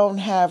still don't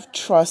have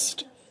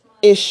trust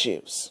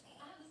issues.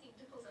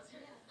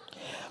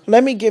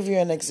 Let me give you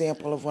an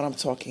example of what I'm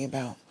talking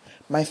about.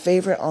 My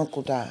favorite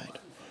uncle died.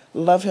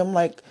 Love him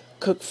like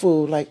cooked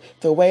food, like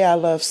the way I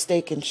love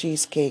steak and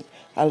cheesecake.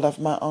 I love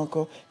my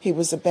uncle. He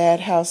was a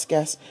bad house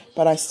guest,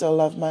 but I still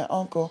love my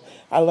uncle.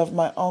 I love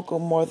my uncle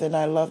more than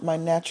I love my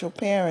natural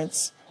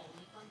parents,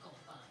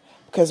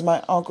 because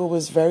my uncle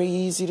was very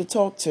easy to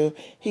talk to.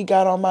 He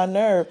got on my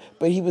nerve,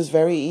 but he was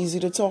very easy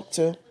to talk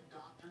to.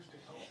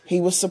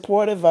 He was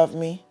supportive of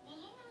me.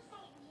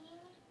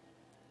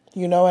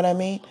 You know what I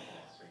mean?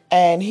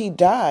 And he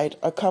died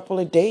a couple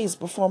of days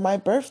before my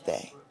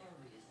birthday.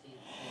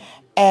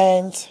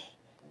 And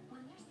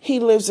he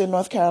lives in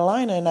North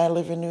Carolina and I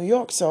live in New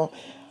York. So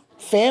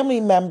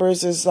family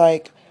members is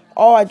like,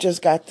 oh, I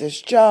just got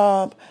this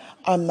job.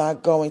 I'm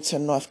not going to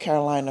North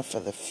Carolina for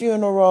the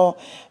funeral.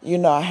 You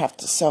know, I have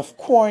to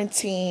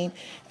self-quarantine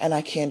and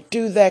I can't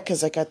do that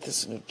because I got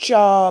this new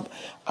job.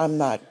 I'm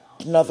not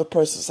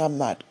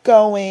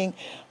going.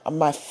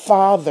 My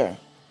father,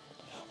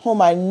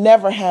 whom I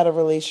never had a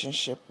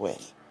relationship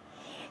with,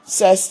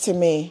 says to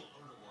me,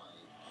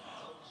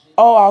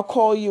 "Oh, I'll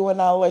call you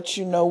and I'll let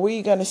you know where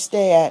you're going to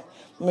stay at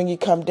when you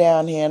come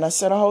down here." And I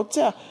said, "A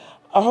hotel."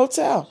 "A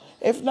hotel.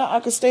 If not, I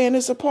could stay in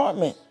his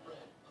apartment."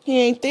 He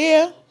ain't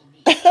there.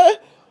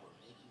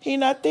 He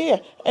not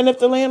there. And if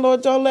the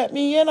landlord don't let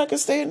me in, I can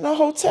stay in a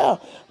hotel.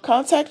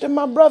 Contacted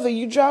my brother.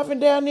 "You driving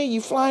down there?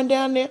 You flying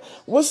down there?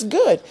 What's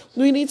good?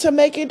 We need to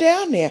make it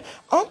down there.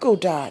 Uncle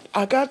died.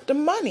 I got the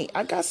money.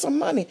 I got some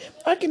money.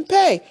 I can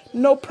pay.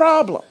 No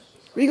problem.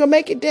 We gonna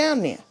make it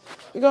down there."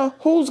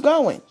 Who's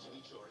going?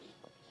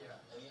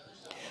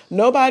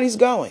 Nobody's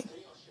going.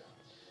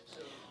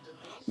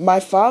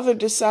 My father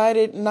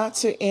decided not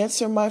to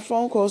answer my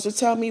phone calls to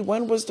tell me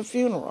when was the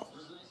funeral.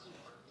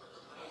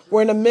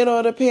 We're in the middle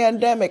of the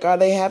pandemic. Are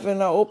they having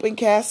an open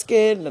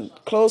casket, a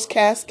closed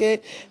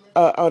casket?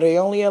 Are they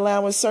only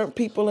allowing certain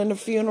people in the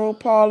funeral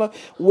parlor?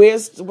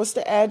 What's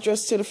the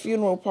address to the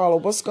funeral parlor?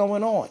 What's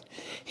going on?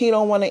 He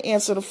don't want to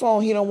answer the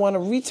phone. He don't want to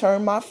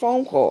return my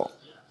phone call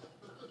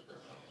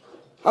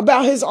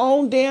about his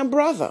own damn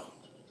brother.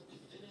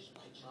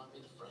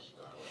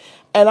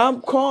 And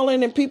I'm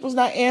calling and people's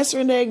not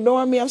answering. They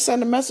ignoring me. I'm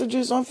sending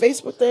messages on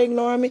Facebook. They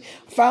ignoring me.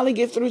 I finally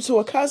get through to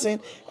a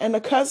cousin. And the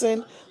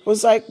cousin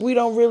was like, "We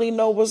don't really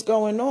know what's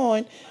going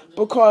on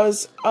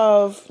because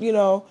of,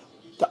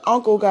 the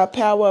uncle got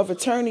power of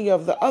attorney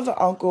of the other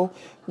uncle.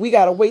 We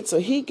got to wait till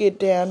he get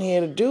down here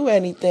to do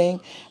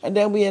anything. And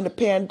then we in the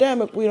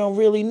pandemic. We don't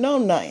really know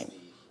nothing."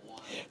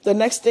 The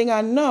next thing I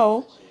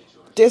know,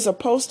 there's a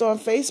post on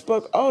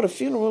Facebook. "Oh, the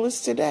funeral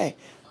is today."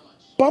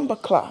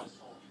 Bumperclock.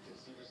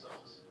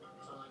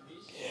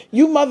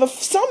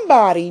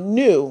 Somebody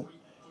knew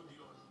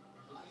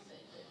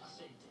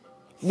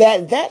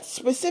that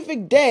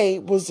specific day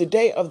was the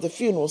day of the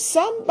funeral.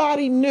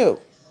 Somebody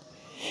knew.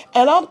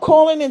 And I'm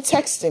calling and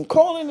texting.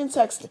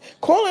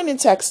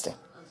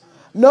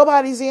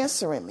 Nobody's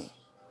answering me.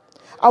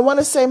 I want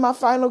to say my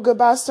final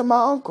goodbyes to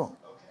my uncle.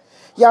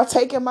 Y'all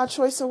taking my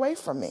choice away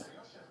from me.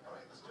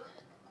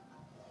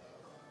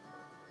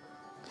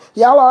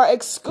 Y'all are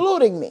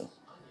excluding me.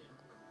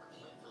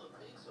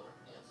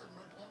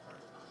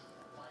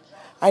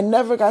 I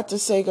never got to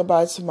say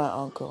goodbye to my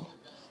uncle.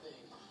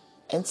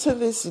 And to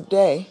this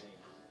day,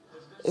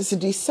 it's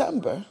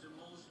December,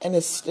 and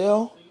it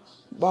still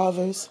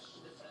bothers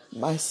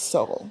my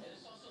soul.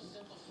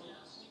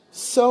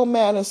 So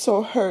mad and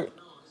so hurt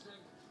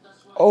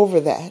over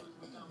that.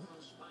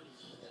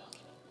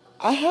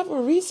 I have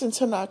a reason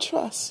to not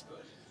trust.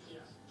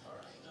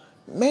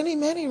 Many,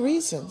 many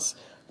reasons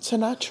to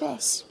not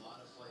trust.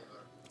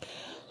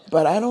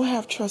 But I don't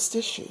have trust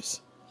issues.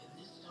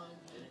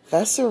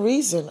 That's a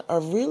reason,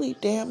 a really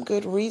damn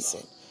good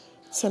reason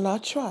to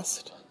not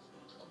trust.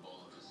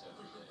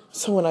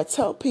 So when I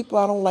tell people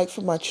I don't like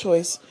for my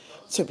choice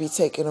to be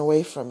taken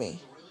away from me,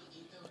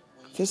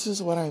 this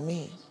is what I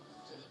mean.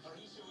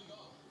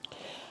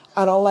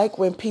 I don't like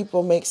when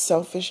people make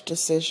selfish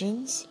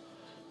decisions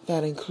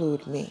that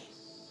include me.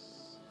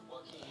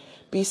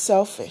 Be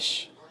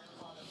selfish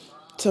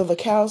till the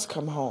cows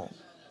come home.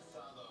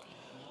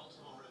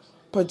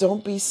 But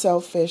don't be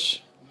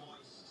selfish.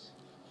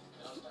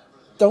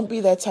 Don't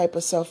be that type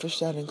of selfish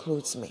that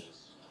includes me.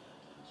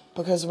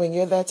 Because when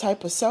you're that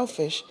type of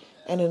selfish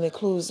and it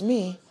includes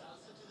me,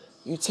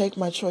 you take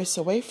my choice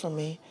away from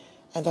me,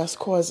 and that's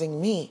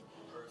causing me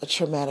a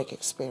traumatic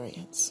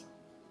experience.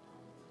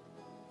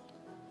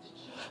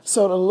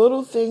 So the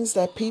little things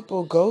that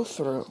people go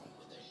through,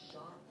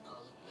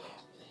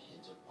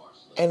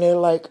 and they're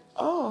like,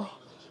 "Oh,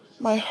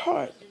 my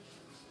heart."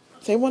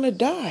 They want to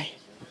die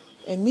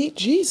and meet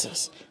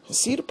Jesus and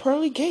see the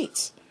pearly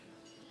gates.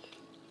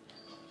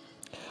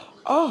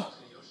 "Oh,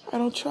 I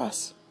don't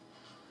trust."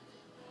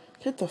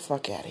 Get the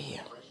fuck out of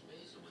here.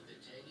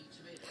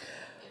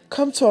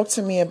 Come talk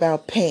to me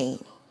about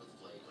pain,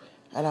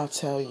 and I'll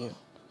tell you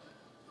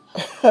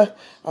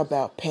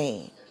about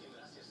pain.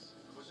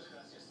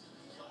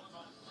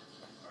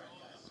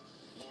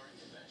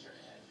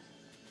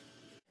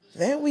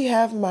 Then we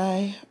have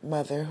my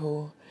mother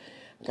who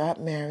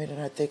got married,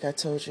 and I think I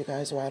told you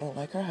guys why I don't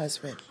like her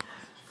husband.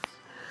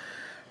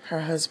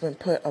 Her husband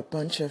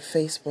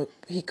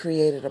he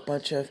created a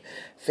bunch of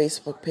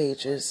Facebook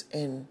pages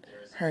in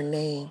her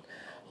name,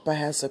 but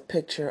has a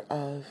picture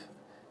of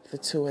the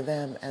two of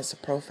them as a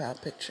profile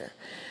picture.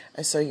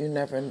 And so you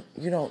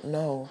don't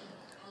know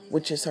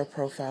which is her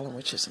profile and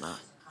which is not.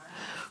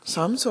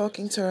 So I'm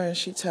talking to her and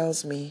she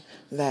tells me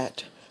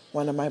that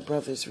one of my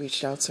brothers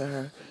reached out to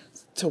her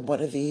to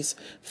one of these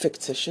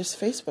fictitious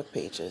Facebook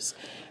pages.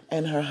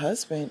 And her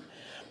husband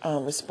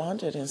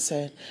responded and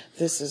said,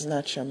 "This is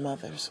not your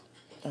mother's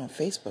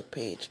Facebook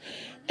page."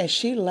 And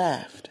she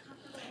laughed.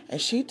 And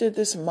she did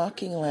this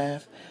mocking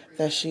laugh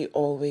that she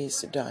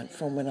always done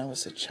from when I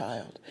was a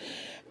child.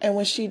 And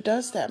when she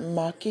does that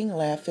mocking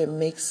laugh, it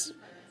makes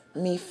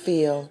me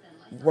feel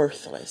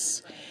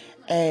worthless.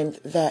 And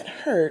that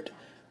hurt,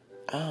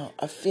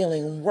 of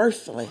feeling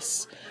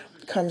worthless,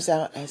 comes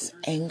out as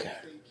anger.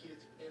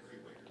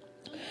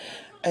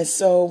 And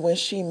so when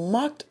she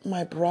mocked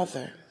my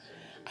brother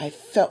I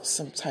felt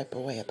some type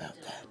of way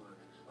about that.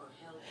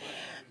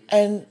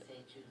 And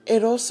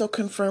it also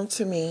confirmed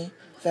to me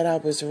that I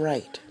was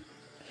right.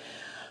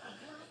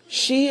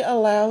 She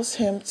allows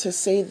him to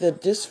say the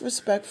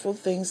disrespectful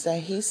things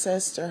that he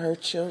says to her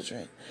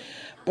children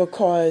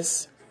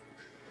because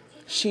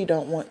she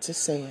don't want to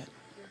say it.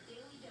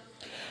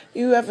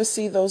 You ever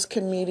see those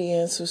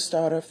comedians who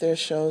start off their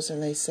shows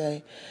and they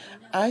say,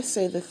 I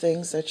say the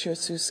things that you're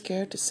too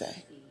scared to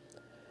say.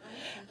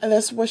 And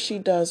that's what she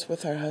does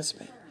with her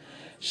husband.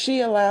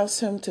 She allows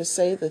him to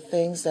say the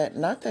things that,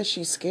 not that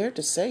she's scared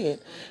to say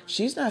it,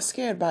 she's not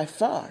scared by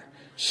far.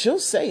 She'll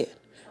say it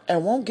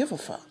and won't give a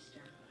fuck.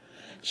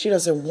 She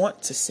doesn't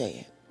want to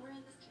say it.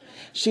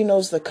 She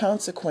knows the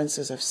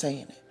consequences of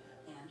saying it.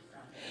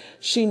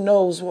 She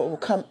knows what will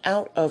come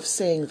out of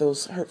saying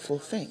those hurtful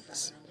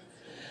things.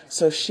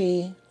 So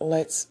she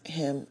lets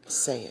him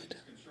say it.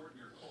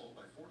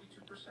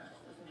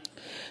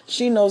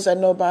 She knows that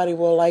nobody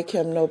will like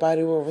him,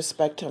 nobody will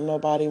respect him,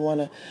 nobody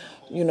want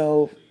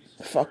to,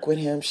 fuck with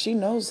him. She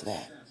knows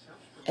that.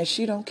 And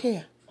she don't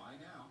care.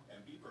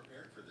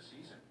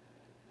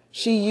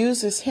 She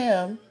uses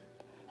him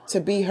to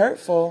be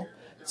hurtful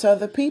to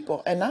other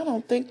people. And I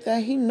don't think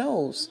that he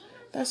knows.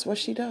 That's what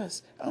she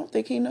does. I don't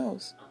think he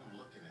knows.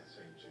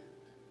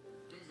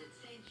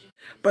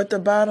 But the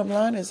bottom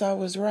line is I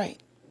was right.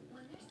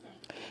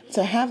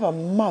 To have a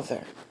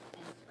mother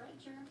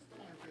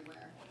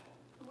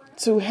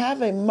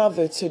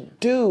to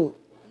do,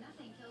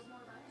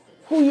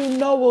 who you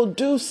know will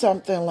do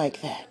something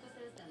like that,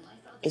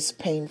 is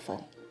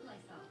painful.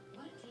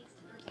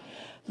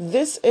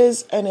 This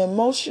is an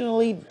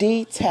emotionally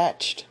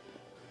detached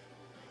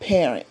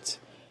parent.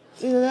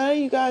 See, now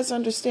you guys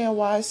understand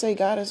why I say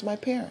God is my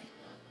parent.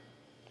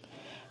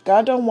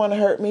 God don't want to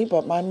hurt me,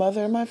 but my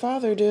mother and my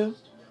father do.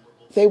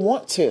 They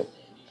want to.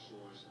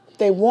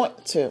 They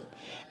want to.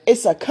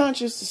 It's a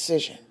conscious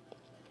decision.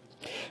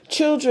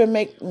 Children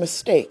make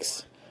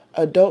mistakes.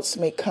 Adults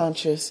make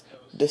conscious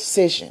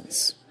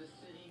decisions.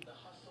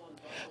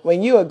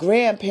 When you're a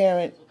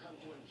grandparent,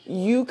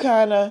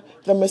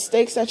 the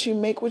mistakes that you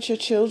make with your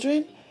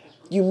children,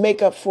 you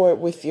make up for it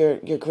with your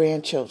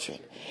grandchildren.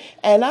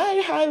 And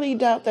I highly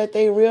doubt that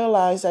they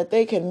realize that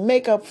they can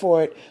make up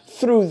for it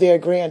through their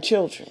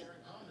grandchildren.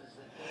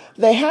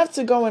 They have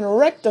to go and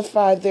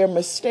rectify their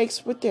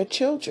mistakes with their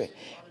children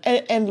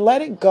and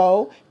let it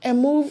go and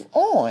move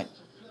on.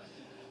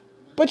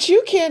 But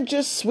you can't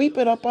just sweep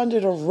it up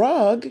under the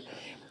rug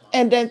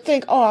and then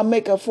think, oh, I'll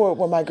make up for it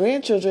with my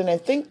grandchildren,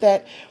 and think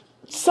that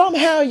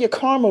somehow your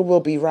karma will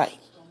be right.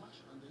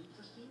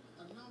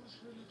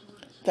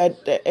 That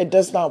it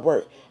does not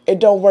work. It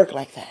don't work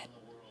like that.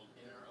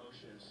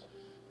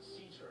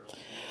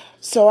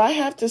 So I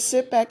have to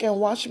sit back and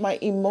watch my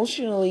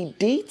emotionally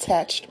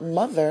detached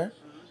mother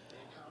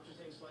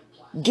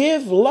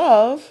give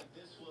love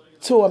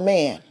to a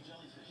man,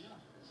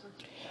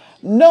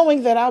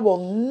 knowing that I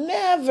will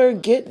never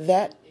get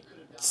that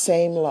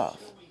same love.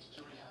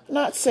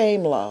 Not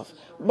same love,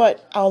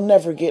 but I'll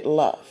never get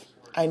love.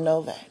 I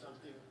know that.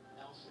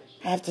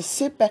 I have to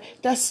sit back.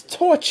 That's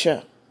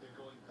torture.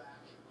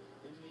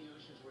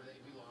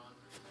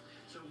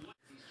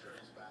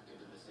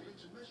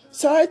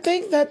 So I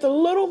think that the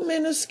little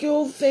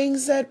minuscule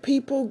things that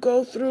people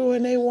go through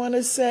and they want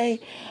to say,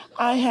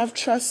 I have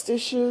trust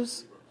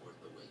issues.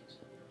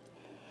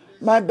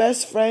 My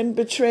best friend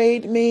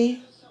betrayed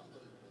me.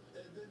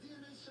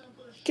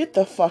 Get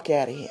the fuck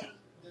out of here.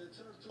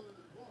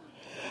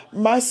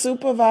 My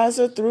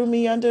supervisor threw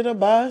me under the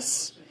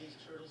bus.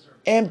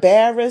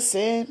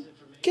 Embarrassing.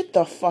 Get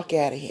the fuck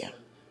out of here.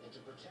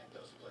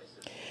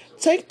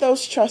 Take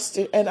those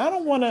trusted, and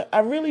I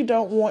really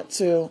don't want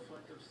to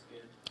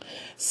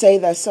say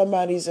that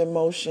somebody's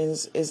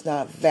emotions is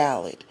not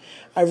valid.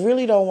 I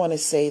really don't want to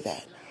say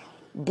that.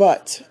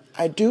 But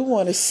I do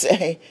want to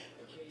say,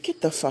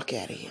 get the fuck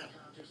out of here.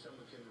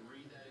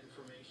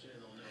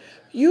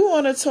 You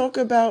want to talk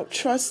about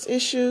trust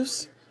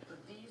issues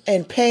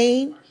and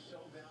pain?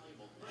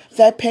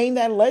 That pain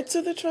that led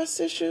to the trust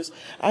issues?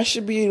 I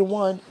should be the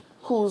one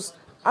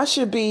I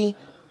should be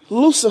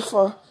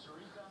Lucifer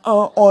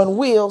on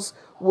wheels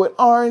with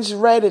orange,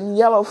 red, and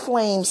yellow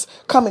flames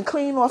coming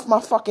clean off my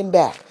fucking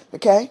back,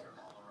 okay?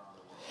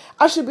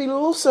 I should be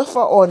Lucifer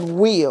on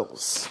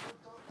wheels.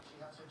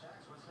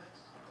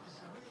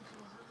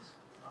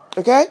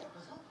 Okay?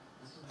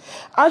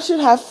 I should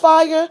have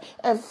fire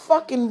and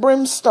fucking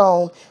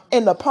brimstone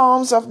in the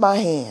palms of my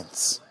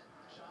hands.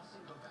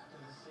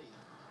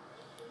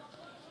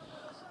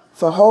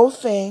 The whole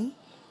thing,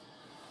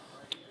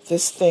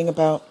 this thing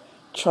about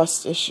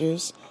trust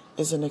issues,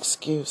 is an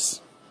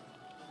excuse.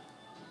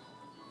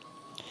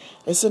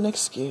 It's an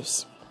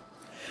excuse.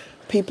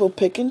 People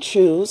pick and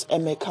choose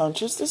and make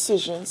conscious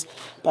decisions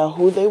about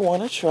who they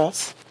want to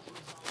trust.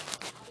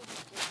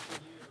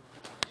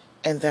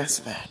 And that's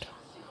that.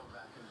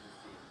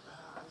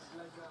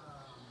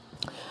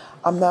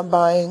 I'm not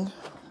buying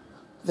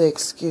the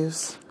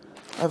excuse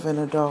of an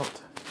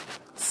adult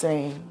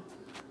saying,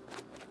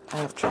 I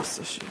have trust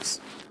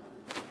issues.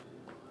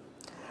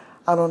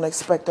 I don't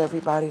expect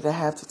everybody to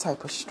have the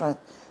type of strength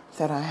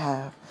that I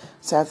have,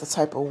 to have the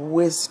type of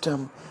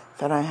wisdom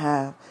that I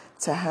have,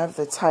 to have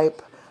the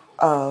type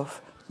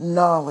of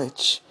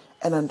knowledge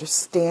and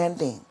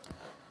understanding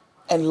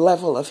and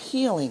level of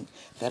healing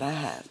that I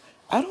have.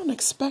 I don't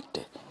expect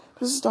it.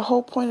 This is the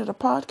whole point of the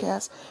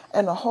podcast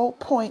and the whole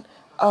point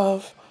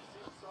of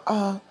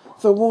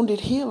the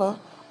Wounded Healer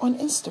on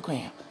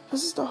Instagram.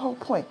 This is the whole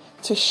point,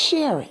 to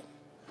share it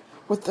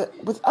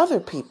with other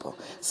people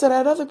so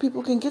that other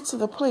people can get to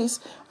the place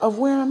of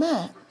where I'm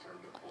at.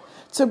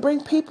 To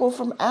bring people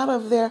from out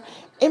of their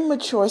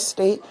immature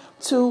state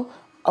to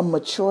a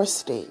mature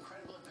state,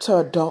 to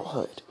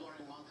adulthood.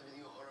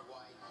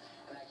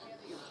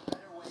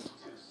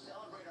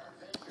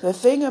 The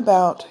thing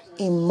about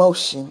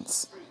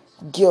emotions,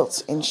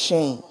 guilt, and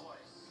shame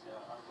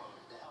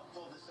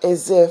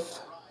is if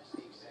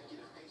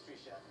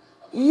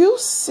you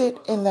sit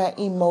in that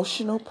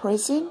emotional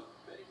prison,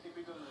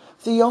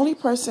 the only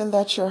person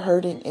that you're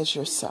hurting is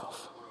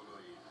yourself.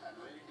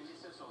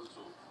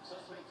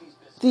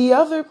 The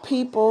other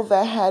people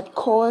that had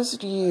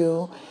caused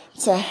you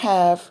to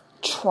have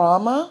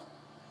trauma,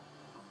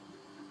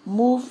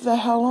 move the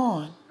hell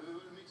on.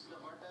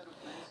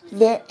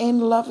 They're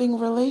in loving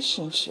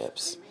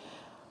relationships.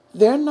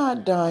 They're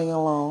not dying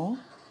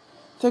alone.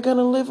 They're going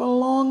to live a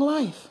long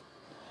life.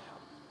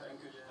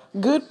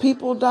 Good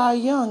people die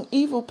young.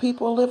 Evil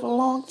people live a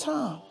long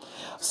time.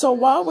 So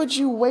why would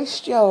you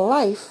waste your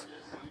life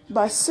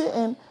by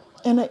sitting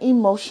in an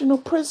emotional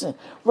prison?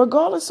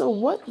 Regardless of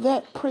what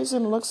that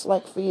prison looks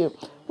like for you,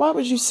 why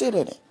would you sit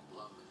in it?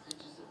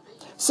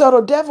 So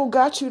the devil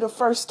got you the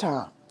first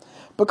time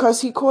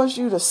because he caused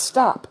you to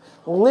stop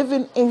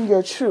living in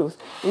your truth,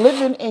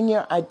 living in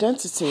your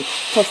identity,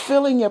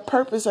 fulfilling your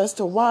purpose as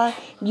to why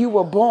you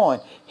were born.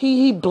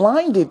 He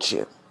blinded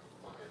you.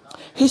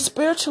 He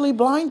spiritually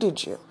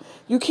blinded you.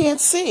 You can't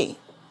see.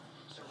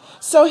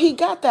 So he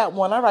got that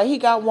one. All right, he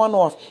got one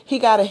off. He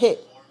got a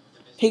hit.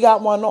 He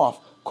got one off.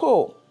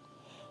 Cool.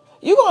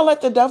 You going to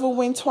let the devil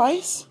win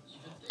twice?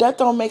 That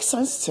don't make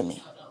sense to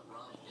me.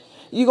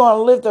 You going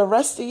to live the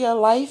rest of your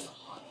life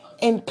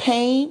in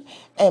pain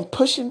and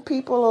pushing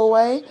people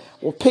away,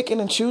 or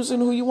picking and choosing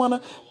who you want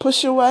to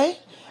push away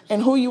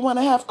and who you want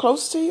to have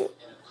close to you?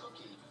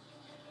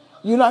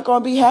 You're not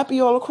going to be happy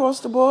all across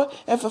the board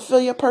and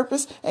fulfill your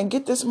purpose and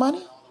get this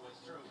money?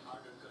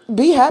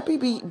 Be happy,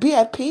 be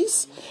at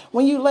peace.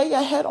 When you lay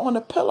your head on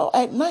a pillow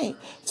at night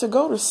to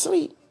go to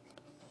sleep,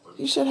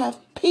 you should have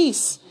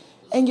peace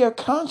in your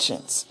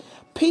conscience,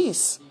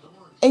 peace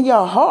in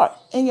your heart,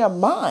 in your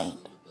mind.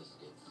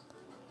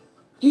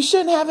 You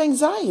shouldn't have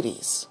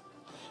anxieties.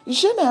 You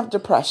shouldn't have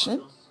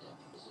depression.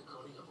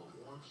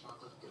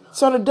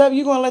 So you're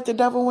going to let the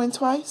devil win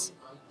twice?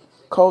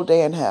 Cold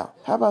day in hell.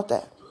 How about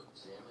that?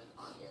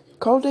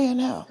 Cold day in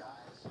hell.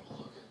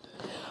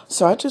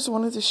 So I just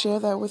wanted to share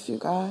that with you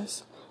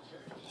guys.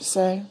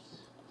 Say,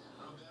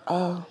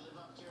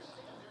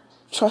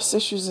 trust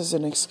issues is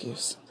an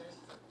excuse.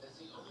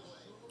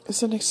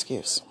 It's an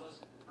excuse.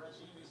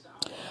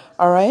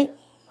 All right?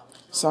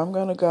 So I'm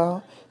going to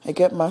go and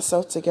get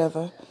myself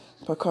together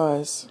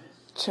because,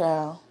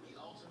 ciao.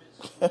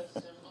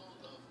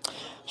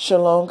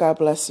 Shalom, God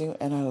bless you,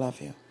 and I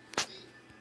love you.